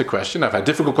 You asked a question. I've had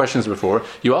difficult questions before.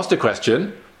 You asked a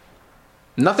question.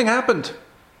 Nothing happened.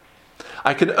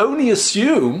 I can only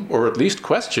assume, or at least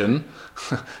question,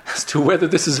 as to whether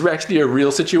this is actually a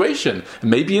real situation.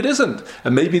 Maybe it isn't.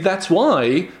 And maybe that's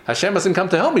why Hashem hasn't come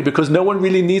to help me, because no one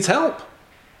really needs help.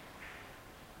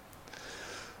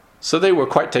 So they were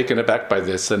quite taken aback by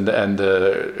this, and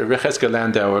Rabbi Cheskel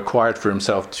Landau acquired for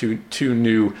himself two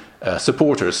new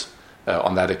supporters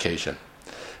on that occasion.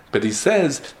 But he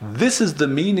says, this is the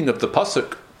meaning of the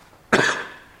pasuk.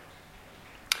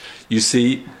 You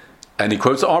see, and he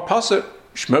quotes our pasuk,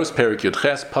 Shmos Perik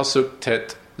Yudches, pasuk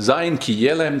tet zayin ki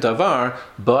yelem davar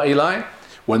ba'elai.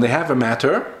 When they have a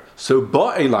matter, so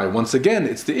ba'elai, once again,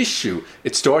 it's the issue.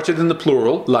 It started in the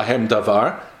plural, lahem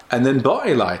davar, and then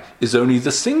ba'elai is only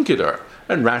the singular.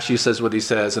 And Rashi says what he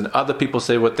says, and other people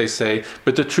say what they say.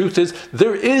 But the truth is,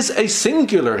 there is a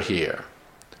singular here.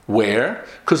 Where?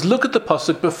 Because look at the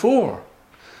pasuk before.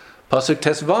 Pasuk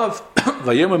Tesvav.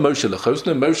 Vayomer Moshe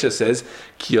lechosna. Moshe says,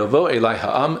 Ki yavo elai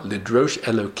ha'am lidrosh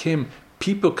Elokim.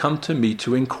 People come to me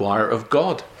to inquire of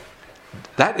God.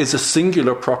 That is a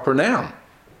singular proper noun.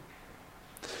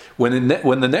 When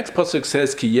the next pasuk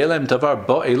says, Ki yelem davar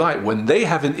ba'elai, when they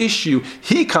have an issue,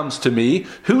 he comes to me.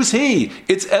 Who's he?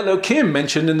 It's Elokim,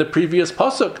 mentioned in the previous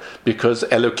pasuk, because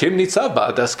Elokim nitzav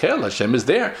ba'adas kel. Hashem is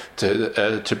there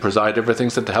to preside over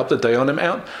things and to help the dayanim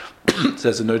out.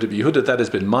 Says the Noda B'Yehuda, that has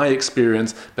been my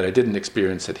experience, but I didn't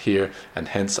experience it here, and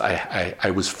hence I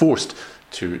was forced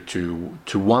to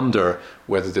wonder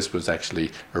whether this was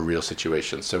actually a real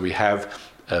situation. So we have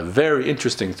very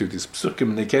interesting through these psukim,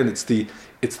 and again, it's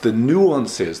the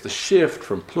nuances, the shift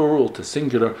from plural to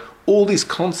singular. All these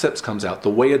concepts comes out. The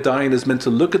way a dayan is meant to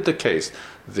look at the case,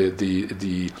 the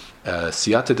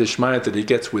siyata deshmaya that he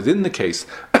gets within the case,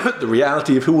 the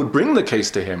reality of who would bring the case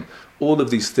to him. All of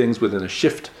these things within a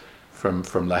shift from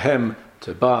lahem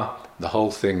to ba, the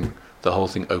whole thing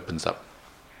opens up.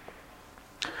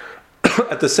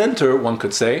 At the center, one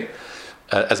could say,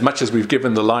 as much as we've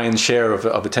given the lion's share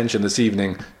of attention this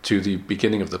evening to the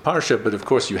beginning of the parsha, but of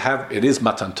course it is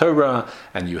Matan Torah,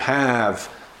 and you have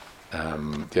the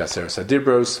Aseret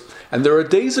Hadibros, and there are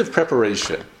days of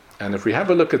preparation. And if we have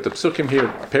a look at the psukim here,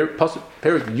 Perik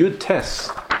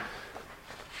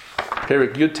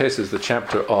Yud Tes is the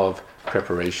chapter of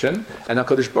preparation, and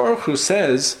HaKadosh Baruch Hu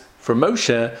says for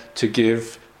Moshe to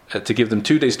give them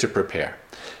 2 days to prepare.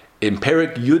 In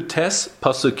Perik Yud Tes,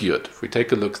 Pasuk Yud. If we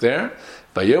take a look there,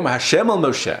 Vayom Hashem al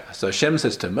Moshe. So Hashem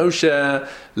says to Moshe,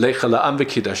 Lecha la'am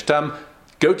v'kidashtam,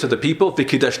 go to the people,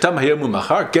 v'kidashtam hayom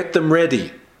u'machar, get them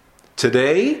ready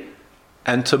today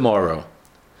and tomorrow.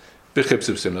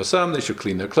 V'chipsub simnosam, they should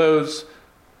clean their clothes.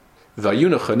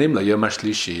 Vayunu chanim layom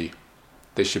hashlishi,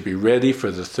 they should be ready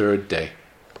for the third day.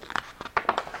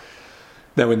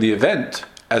 Now in the event,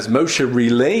 as Moshe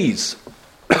relays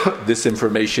this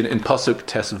information in Pasuk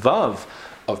Tes Vav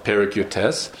of Perik Yud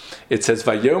Tes, it says,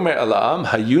 Vayomer ala'am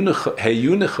hayu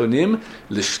nechonim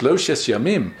lishloshes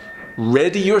yamim.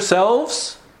 Ready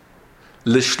yourselves,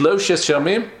 lishloshes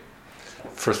yamim,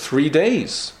 for 3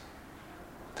 days.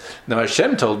 Now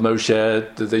Hashem told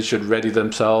Moshe that they should ready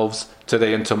themselves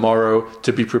today and tomorrow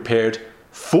to be prepared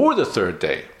for the third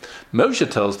day. Moshe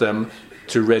tells them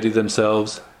to ready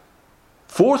themselves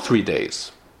for 3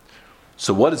 days.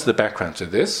 So what is the background to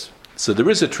this? So there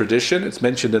is a tradition, it's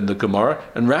mentioned in the Gemara,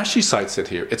 and Rashi cites it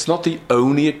here. It's not the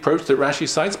only approach that Rashi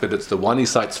cites, but it's the one he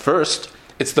cites first.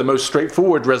 It's the most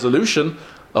straightforward resolution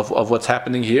of what's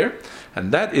happening here.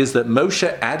 And that is that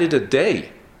Moshe added a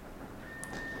day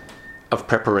of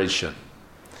preparation.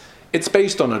 It's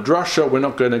based on a drasha. We're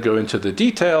not going to go into the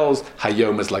details.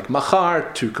 Hayom is like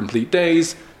machar, 2 complete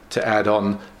days, to add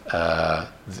on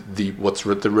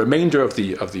the remainder of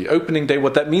the opening day.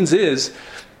 What that means is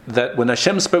that when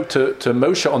Hashem spoke to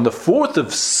Moshe on the 4th of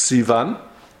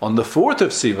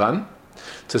Sivan,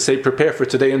 to say prepare for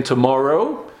today and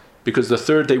tomorrow, because the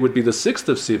third day would be the 6th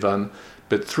of Sivan,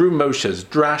 but through Moshe's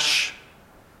drash,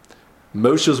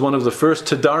 Moshe was one of the first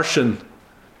to darshan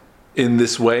in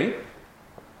this way.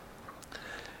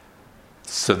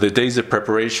 So the days of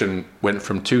preparation went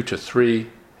from 2 to 3,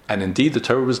 and indeed the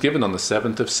Torah was given on the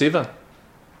 7th of Sivan.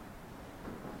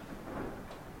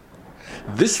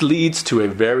 This leads to a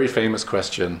very famous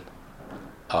question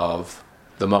of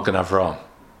the Magen Avraham.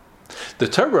 The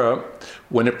Torah,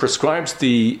 when it prescribes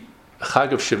the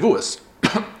Chag of Shavuos,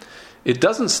 it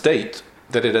doesn't state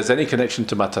that it has any connection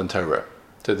to Matan Torah,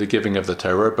 to the giving of the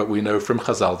Torah, but we know from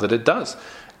Chazal that it does.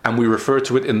 And we refer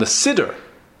to it in the Siddur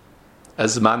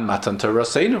as Man Matan Torah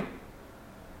Seinu.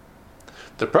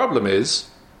 The problem is,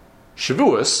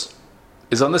 Shavuos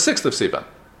is on the 6th of Sivan.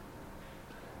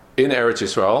 In Eretz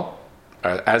Yisrael,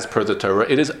 as per the Torah,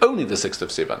 it is only the 6th of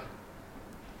Sivan.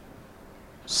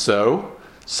 So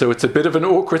it's a bit of an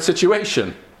awkward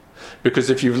situation. Because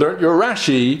if you've learnt your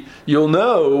Rashi, you'll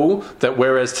know that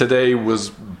whereas today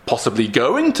was possibly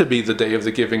going to be the day of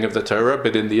the giving of the Torah,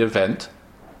 but in the event,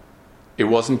 it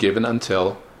wasn't given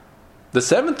until the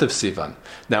 7th of Sivan.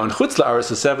 Now in Chutz La'aretz,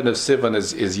 the 7th of Sivan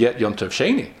is yet Yom Tov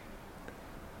Sheni.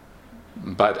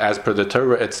 But as per the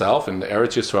Torah itself, in the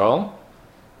Eretz Yisrael,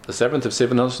 the 7th of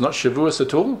Sivan is not Shavuos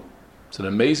at all. It's an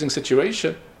amazing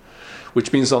situation.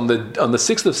 Which means on the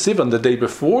 6th of Sivan, the day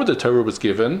before the Torah was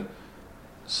given,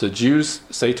 so Jews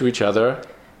say to each other,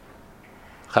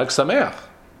 Chag Sameach.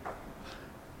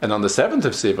 And on the 7th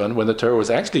of Sivan, when the Torah was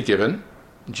actually given,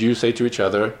 Jews say to each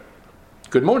other,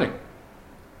 Good morning.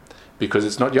 Because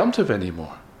it's not Yom Tov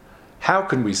anymore. How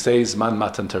can we say Zman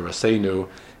Matan Torah Seinu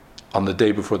on the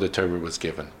day before the Torah was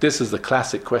given? This is the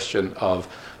classic question of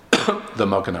the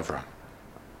Magen Avraham.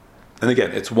 And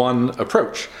again, it's one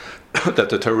approach, that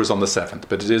the Torah is on the 7th,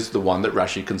 but it is the one that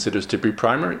Rashi considers to be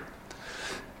primary.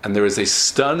 And there is a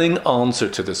stunning answer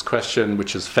to this question,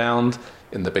 which is found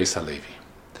in the Beis HaLevi.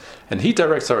 And he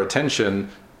directs our attention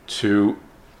to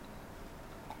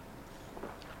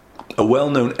a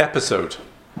well-known episode.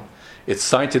 It's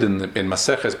cited in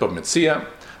Maseches Bava Metzia,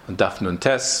 on Daf Nun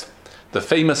Tes, the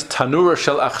famous Tanura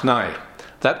Shel Achnai,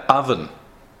 that oven,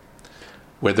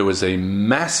 where there was a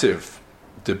massive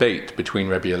debate between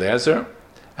Rabbi Eliezer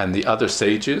and the other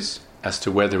sages as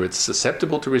to whether it's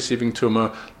susceptible to receiving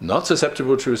Tumah, not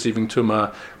susceptible to receiving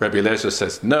Tumah. Rabbi Eliezer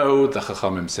says no, the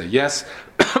Chachamim say yes,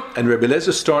 and Rabbi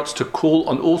Eliezer starts to call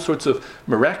on all sorts of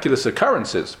miraculous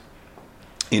occurrences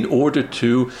in order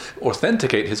to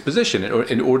authenticate his position,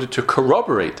 in order to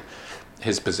corroborate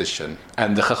his position.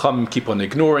 And the Chachamim keep on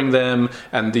ignoring them,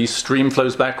 and the stream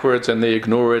flows backwards and they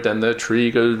ignore it, and the tree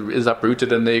is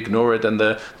uprooted and they ignore it, and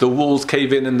the walls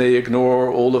cave in and they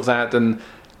ignore all of that.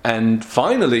 And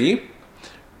finally,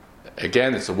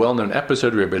 again, it's a well-known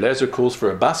episode, Rabbi Eliezer calls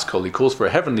for a bas kol, he calls for a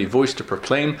heavenly voice to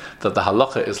proclaim that the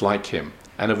halacha is like him.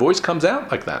 And a voice comes out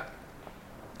like that.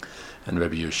 And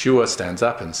Rabbi Yeshua stands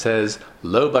up and says,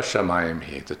 Lo b'shamayim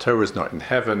hi, the Torah is not in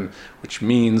heaven, which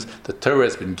means the Torah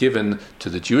has been given to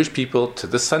the Jewish people, to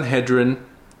the Sanhedrin,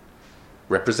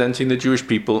 representing the Jewish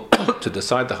people, to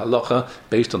decide the halacha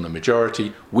based on the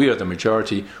majority. We are the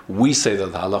majority. We say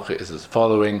that the halacha is as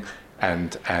following,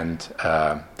 and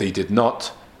they did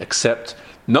not accept,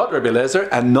 not Rabbi Eliezer,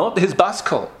 and not his bas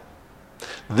kol.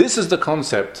 This is the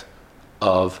concept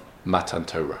of Matan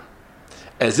Torah.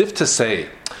 As if to say,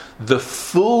 the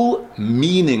full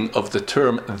meaning of the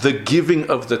term, the giving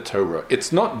of the Torah.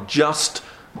 It's not just,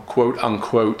 quote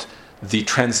unquote, the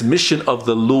transmission of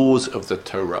the laws of the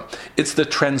Torah. It's the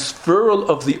transferal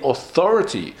of the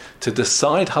authority to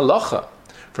decide halacha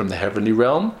from the heavenly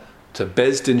realm to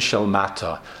Beis Din Shel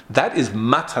Mata. That is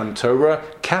Matan Torah,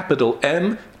 capital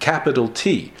M, capital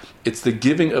T. It's the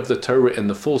giving of the Torah in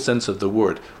the full sense of the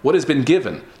word. What has been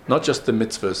given, not just the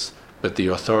mitzvahs, but the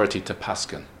authority to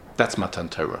paskin. That's Matan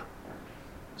Torah.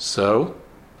 So,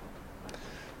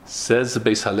 says the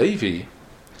Beis Halevi,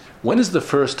 when is the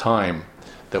first time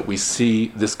that we see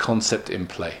this concept in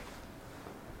play?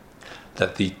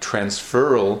 That the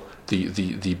transferal,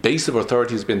 the base of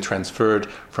authority has been transferred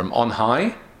from on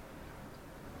high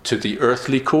to the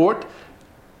earthly court,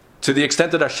 to the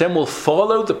extent that Hashem will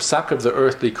follow the psak of the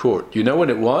earthly court. You know when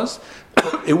it was?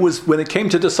 It was when it came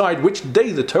to decide which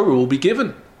day the Torah will be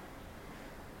given.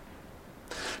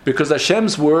 Because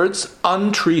Hashem's words,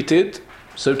 untreated,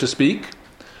 so to speak,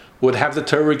 would have the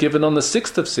Torah given on the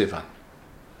 6th of Sivan.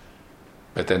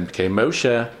 But then came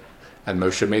Moshe, and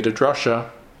Moshe made a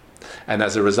drasha. And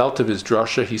as a result of his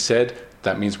drasha, he said,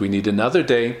 that means we need another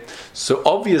day. So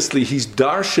obviously he's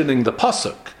darshaning the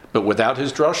pasuk, but without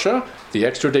his drasha, the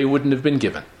extra day wouldn't have been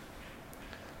given.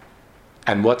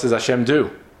 And what does Hashem do?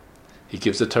 He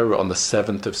gives the Torah on the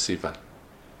 7th of Sivan,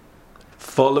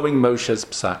 following Moshe's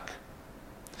psak.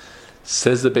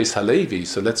 Says the Beis Halevi,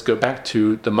 so let's go back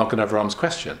to the Magen Avram's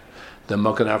question. The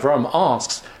Magen Avram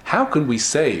asks, how can we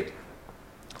say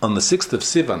on the 6th of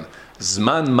Sivan,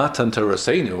 Zman Matan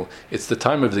Torasenu, it's the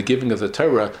time of the giving of the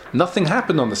Torah, nothing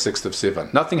happened on the 6th of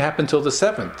Sivan, nothing happened till the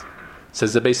 7th.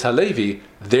 Says the Beis Halevi,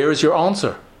 there is your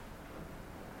answer.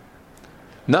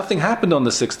 Nothing happened on the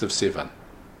 6th of Sivan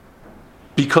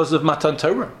because of Matan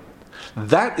Torah.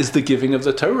 That is the giving of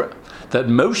the Torah. That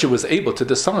Moshe was able to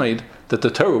decide that the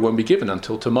Torah won't be given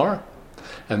until tomorrow.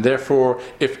 And therefore,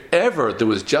 if ever there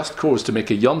was just cause to make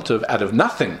a Yom Tov out of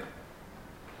nothing,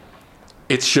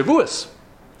 it's Shavuos.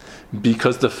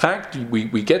 Because the fact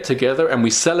we get together and we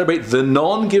celebrate the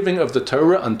non-giving of the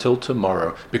Torah until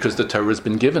tomorrow, because the Torah has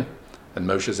been given. And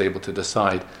Moshe is able to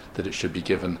decide that it should be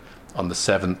given on the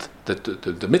 7th, that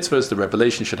the mitzvahs, the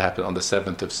revelation should happen on the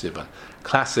 7th of Sivan.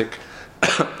 Classic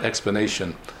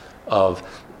explanation of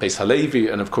Beis Halevi,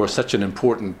 and of course such an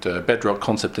important bedrock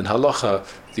concept in halacha,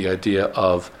 the idea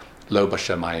of lo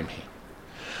b'shamayim hi.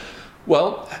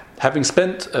 Well, having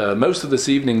spent most of this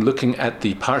evening looking at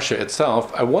the parsha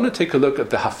itself, I want to take a look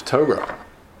at the Haftorah,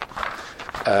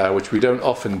 which we don't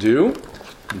often do,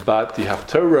 but the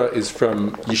Haftorah is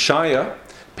from Yeshaya,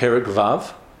 Perek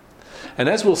Vav, and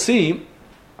as we'll see,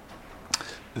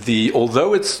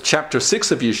 although it's chapter 6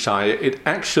 of Yeshaya, it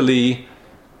actually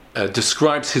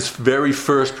describes his very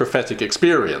first prophetic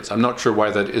experience. I'm not sure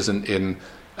why that isn't in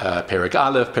Perek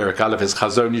Aleph. Perek Aleph is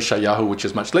Chazon Yeshayahu, which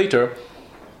is much later.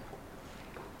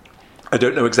 I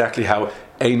don't know exactly how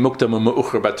Ein Mukdam and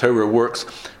Ma'ucher B'Torah works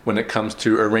when it comes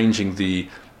to arranging the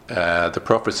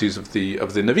prophecies of the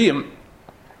Nevi'im,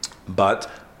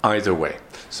 but either way.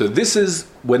 So this is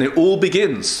when it all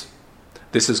begins.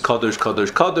 This is Kadosh,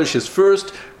 Kadosh, Kadosh, his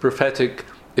first prophetic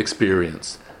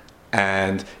experience.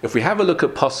 And if we have a look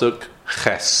at Pasuk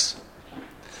Ches,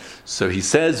 so he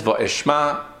says,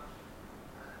 Va'eshma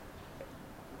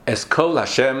es kol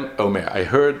Hashem omer. I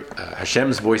heard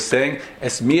Hashem's voice saying,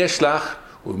 Es mi eshlach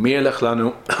u'mi elech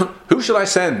lanu. Who shall I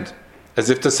send? As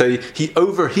if to say, he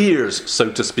overhears,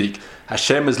 so to speak.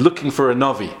 Hashem is looking for a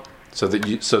Navi, so that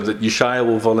Yeshaya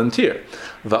will volunteer.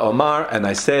 Va'omar, and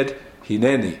I said,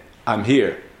 Hineni, I'm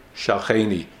here.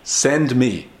 Shalcheni, send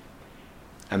me.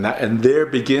 And there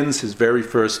begins his very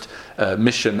first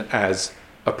mission as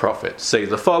a prophet. Say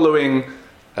the following,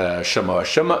 Shema,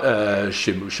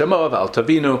 Shimu Shema, Val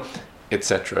Tavinu,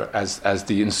 etc., as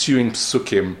the ensuing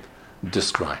psukim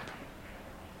describe.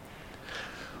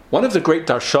 One of the great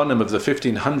darshanim of the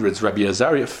 1500s, Rabbi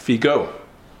Azariah Figo,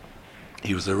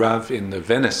 he was a Rav in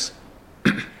Venice,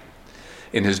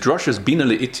 in his drashas Bina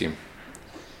Le'itim,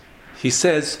 he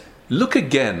says, look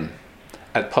again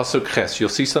at Pasuk Ches, you'll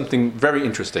see something very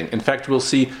interesting. In fact, we'll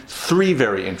see three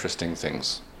very interesting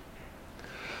things.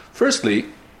 Firstly,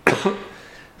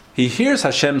 he hears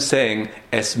Hashem saying,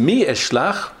 Es mi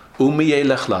eshlach u'mi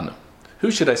yelech lanu.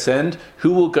 Who should I send?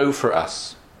 Who will go for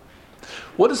us?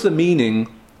 What is the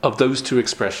meaning of those two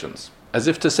expressions? As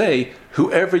if to say,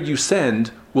 whoever you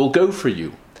send will go for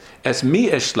you. Es mi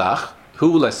eshlach,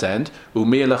 who will I send?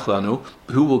 U'mi yelech lanu,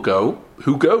 who will go?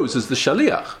 Who goes is the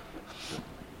shaliach.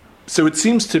 So it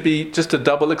seems to be just a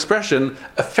double expression,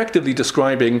 effectively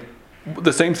describing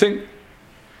the same thing.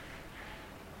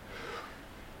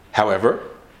 However,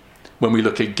 when we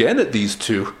look again at these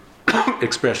two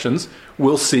expressions,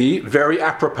 we'll see, very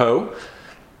apropos,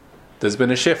 there's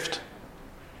been a shift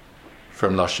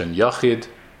from Lashon Yachid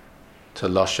to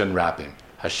Lashon Rabim.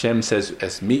 Hashem says,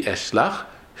 Es mi eshlach,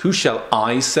 who shall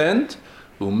I send?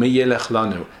 U'mi yelech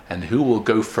lanu, and who will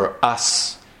go for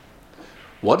us?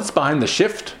 What is behind the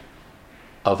shift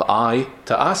of I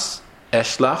to us,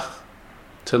 eshlach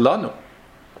to lanu?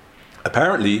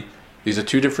 Apparently, these are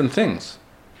two different things.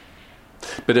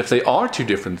 But if they are two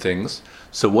different things,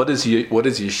 so what does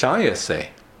Yeshaya say?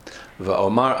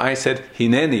 Va'omar, I said,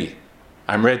 Hineni,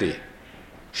 I'm ready.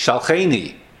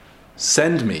 Shalcheni,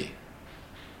 send me.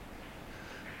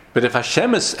 But if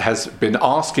Hashem has been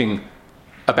asking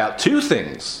about two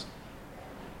things,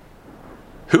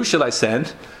 who shall I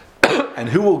send and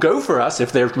who will go for us,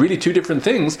 if they're really two different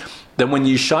things, then when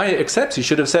Yeshaya accepts, he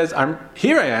should have said,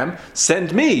 here I am,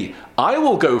 send me, I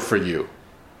will go for you.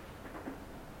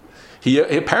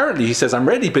 He says, I'm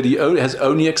ready, but he has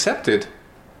only accepted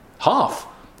half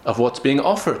of what's being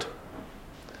offered.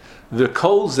 The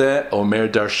kol zeh omer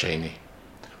darsheni.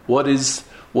 What is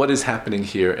happening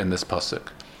here in this pasuk?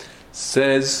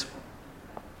 Says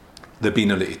the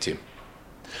Bina Le'itim.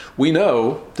 We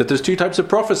know that there's two types of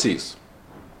prophecies.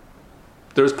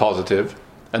 There's positive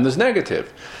and there's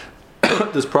negative.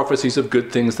 There's prophecies of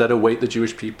good things that await the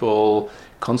Jewish people,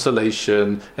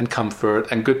 consolation and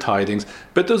comfort and good tidings.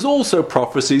 But there's also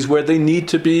prophecies where they need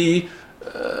to be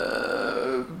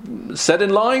set in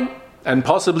line, and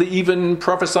possibly even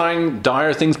prophesying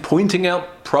dire things, pointing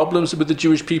out problems with the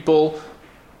Jewish people.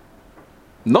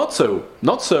 Not so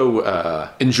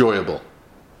enjoyable.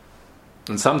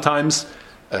 And sometimes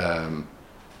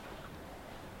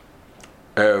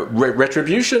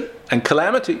retribution and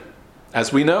calamity,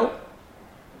 as we know.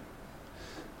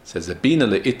 Says the Bina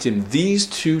Le'itim, these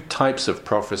two types of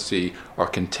prophecy are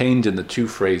contained in the two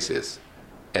phrases,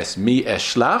 Es mi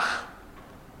eshlach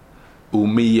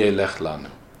u'mi yelech lanu.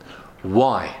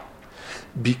 Why?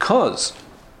 Because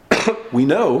we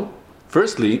know,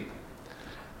 firstly,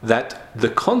 that the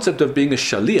concept of being a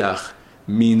shaliach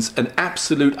means an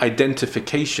absolute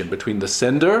identification between the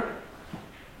sender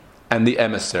and the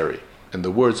emissary. In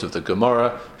the words of the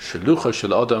Gemara, Shalucha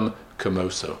shel Adam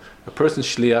kamoso. A person's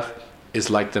shliach is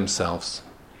like themselves.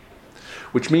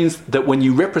 Which means that when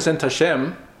you represent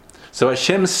Hashem, so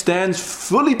Hashem stands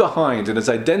fully behind and is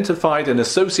identified and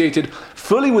associated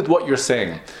fully with what you're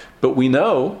saying. But we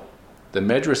know, the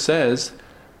Medrash says,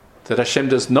 that Hashem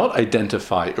does not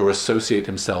identify or associate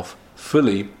himself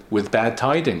fully with bad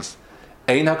tidings.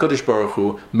 Ein HaKadosh Baruch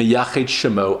Hu miyachid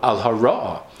shemo al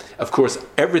hara'ah. Of course,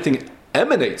 everything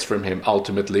emanates from him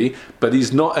ultimately, but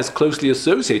he's not as closely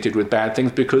associated with bad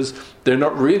things because they're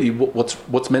not really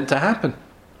what's meant to happen.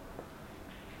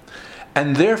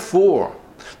 And therefore,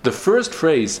 the first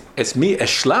phrase, Es mi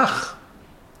eshlach,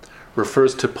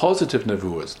 refers to positive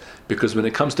nevuahs, because when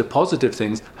it comes to positive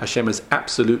things, Hashem is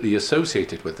absolutely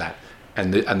associated with that,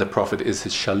 and the prophet is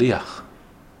his shaliach.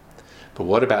 But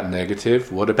what about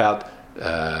negative? What about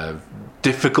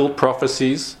difficult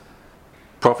prophecies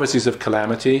of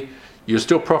calamity? You're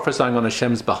still prophesying on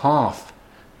Hashem's behalf,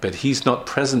 but he's not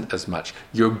present as much.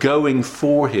 You're going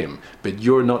for him, but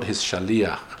you're not his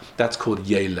shaliach. That's called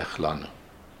yelech lanu.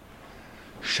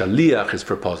 Shaliach is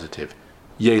for positive,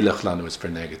 yelech lanu is for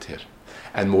negative.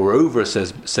 And moreover,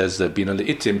 says the Bina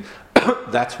Le'itim,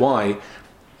 that's why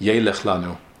yelech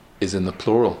lanu is in the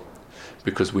plural.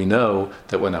 Because we know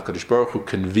that when HaKadosh Baruch Hu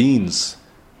convenes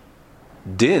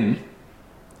din,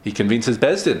 he convenes his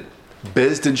Bezdin.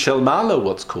 Bezdin Shel Malo,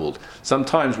 what's called.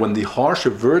 Sometimes when the harsher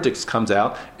verdicts comes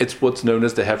out, it's what's known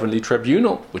as the heavenly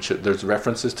tribunal, which there's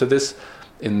references to this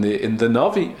in the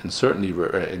Navi, and certainly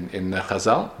in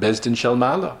Chazal, Bezdin Shel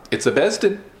Ma'ala. It's a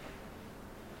Bezdin.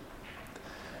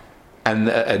 And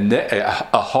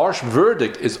a harsh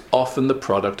verdict is often the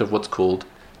product of what's called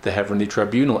the Heavenly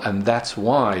Tribunal, and that's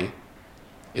why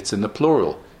it's in the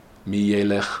plural, Mi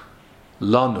Yelech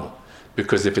Lanu.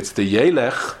 Because if it's the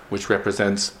Yelech, which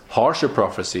represents harsher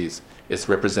prophecies, it's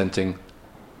representing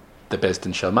the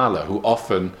Bezdin Shel Ma'ala, who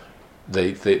often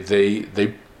they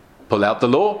pull out the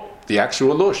law, the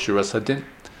actual law, Shuras Hadin.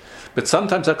 But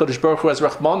sometimes HaKadosh Baruch Hu has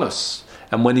Rachmanus,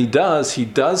 and when he does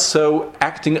so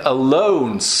acting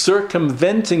alone,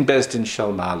 circumventing Bezdin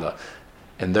Shel Ma'ala.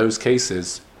 In those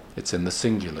cases, it's in the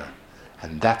singular.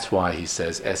 And that's why he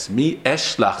says, Esmi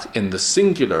Eshlach in the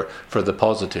singular for the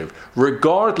positive,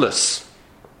 regardless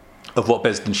of what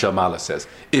Bezdin Shel Ma'ala says,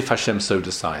 if Hashem so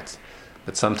decides.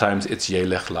 But sometimes it's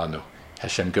Yelech Lanu.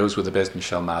 Hashem goes with the Bezdin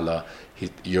Shel Ma'ala.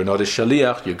 You're not a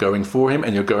Shaliach, you're going for him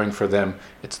and you're going for them.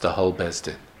 It's the whole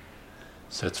Bezdin.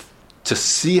 So it's to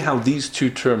see how these two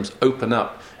terms open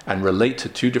up and relate to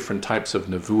two different types of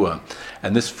Nevuah.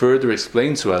 And this further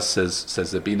explains to us,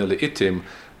 says the Bina Le'itim,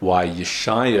 why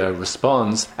Yeshaya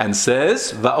responds and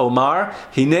says, Va'omar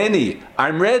hineni,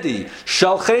 I'm ready,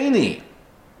 shalcheni,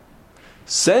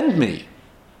 send me.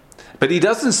 But he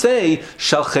doesn't say,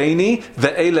 Shalcheni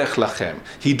ve'elech lachem.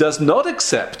 He does not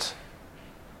accept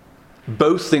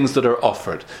both things that are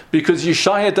offered, because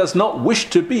Yeshaya does not wish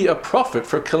to be a prophet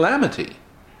for calamity.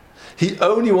 He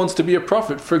only wants to be a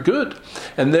prophet for good.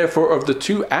 And therefore, of the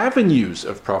two avenues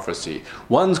of prophecy,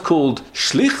 one's called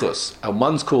Shlichus and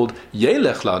one's called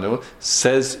Yelech Lanu,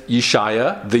 says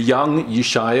Yeshaya, the young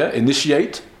Yeshaya,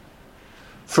 initiate.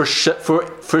 For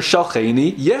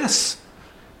Shalcheni, yes.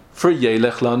 For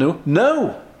Yelech Lanu,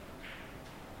 no.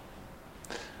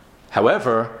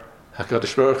 However,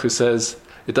 HaKadosh Baruch Hu says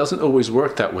it doesn't always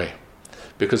work that way,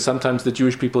 because sometimes the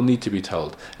Jewish people need to be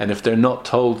told, and if they're not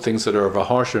told things that are of a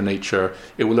harsher nature,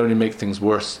 it will only make things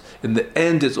worse. In the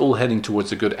end, it's all heading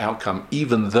towards a good outcome,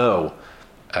 even though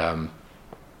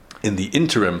in the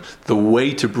interim, the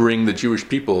way to bring the Jewish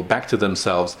people back to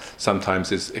themselves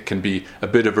sometimes it can be a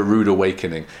bit of a rude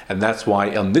awakening. And that's why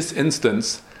in this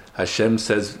instance, Hashem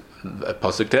says,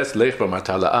 Pasuk Tes, Lech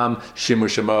v'marta la'am, Shimur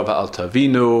shema v'al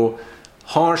tavinu,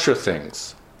 harsher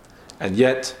things. And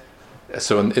yet,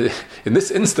 so in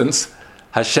this instance,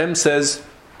 Hashem says,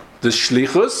 there's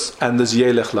Shlichus and there's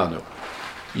Yelech Lanu.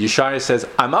 Yeshaya says,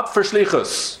 I'm up for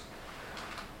Shlichus.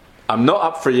 I'm not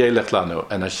up for Yelech Lanu.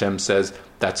 And Hashem says,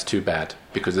 that's too bad,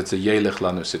 because it's a Yelech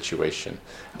Lanu situation.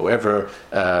 However,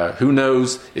 who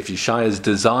knows if Yeshaya's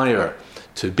desire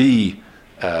to be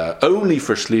only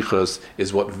for Shlichus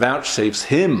is what vouchsafes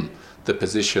him the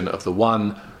position of the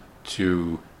one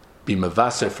to be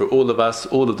Mavaser for all of us,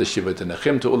 all of the Shiva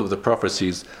Denachim, to all of the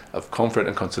prophecies of comfort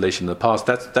and consolation in the past.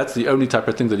 That's the only type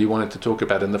of thing that he wanted to talk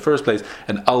about in the first place,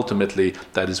 and ultimately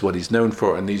that is what he's known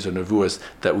for, and these are Nevuahs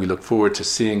that we look forward to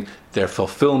seeing their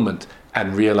fulfillment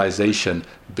and realization,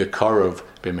 Bekarov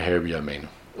B'meher B'yameinu.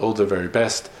 All the very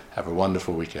best. Have a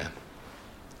wonderful weekend.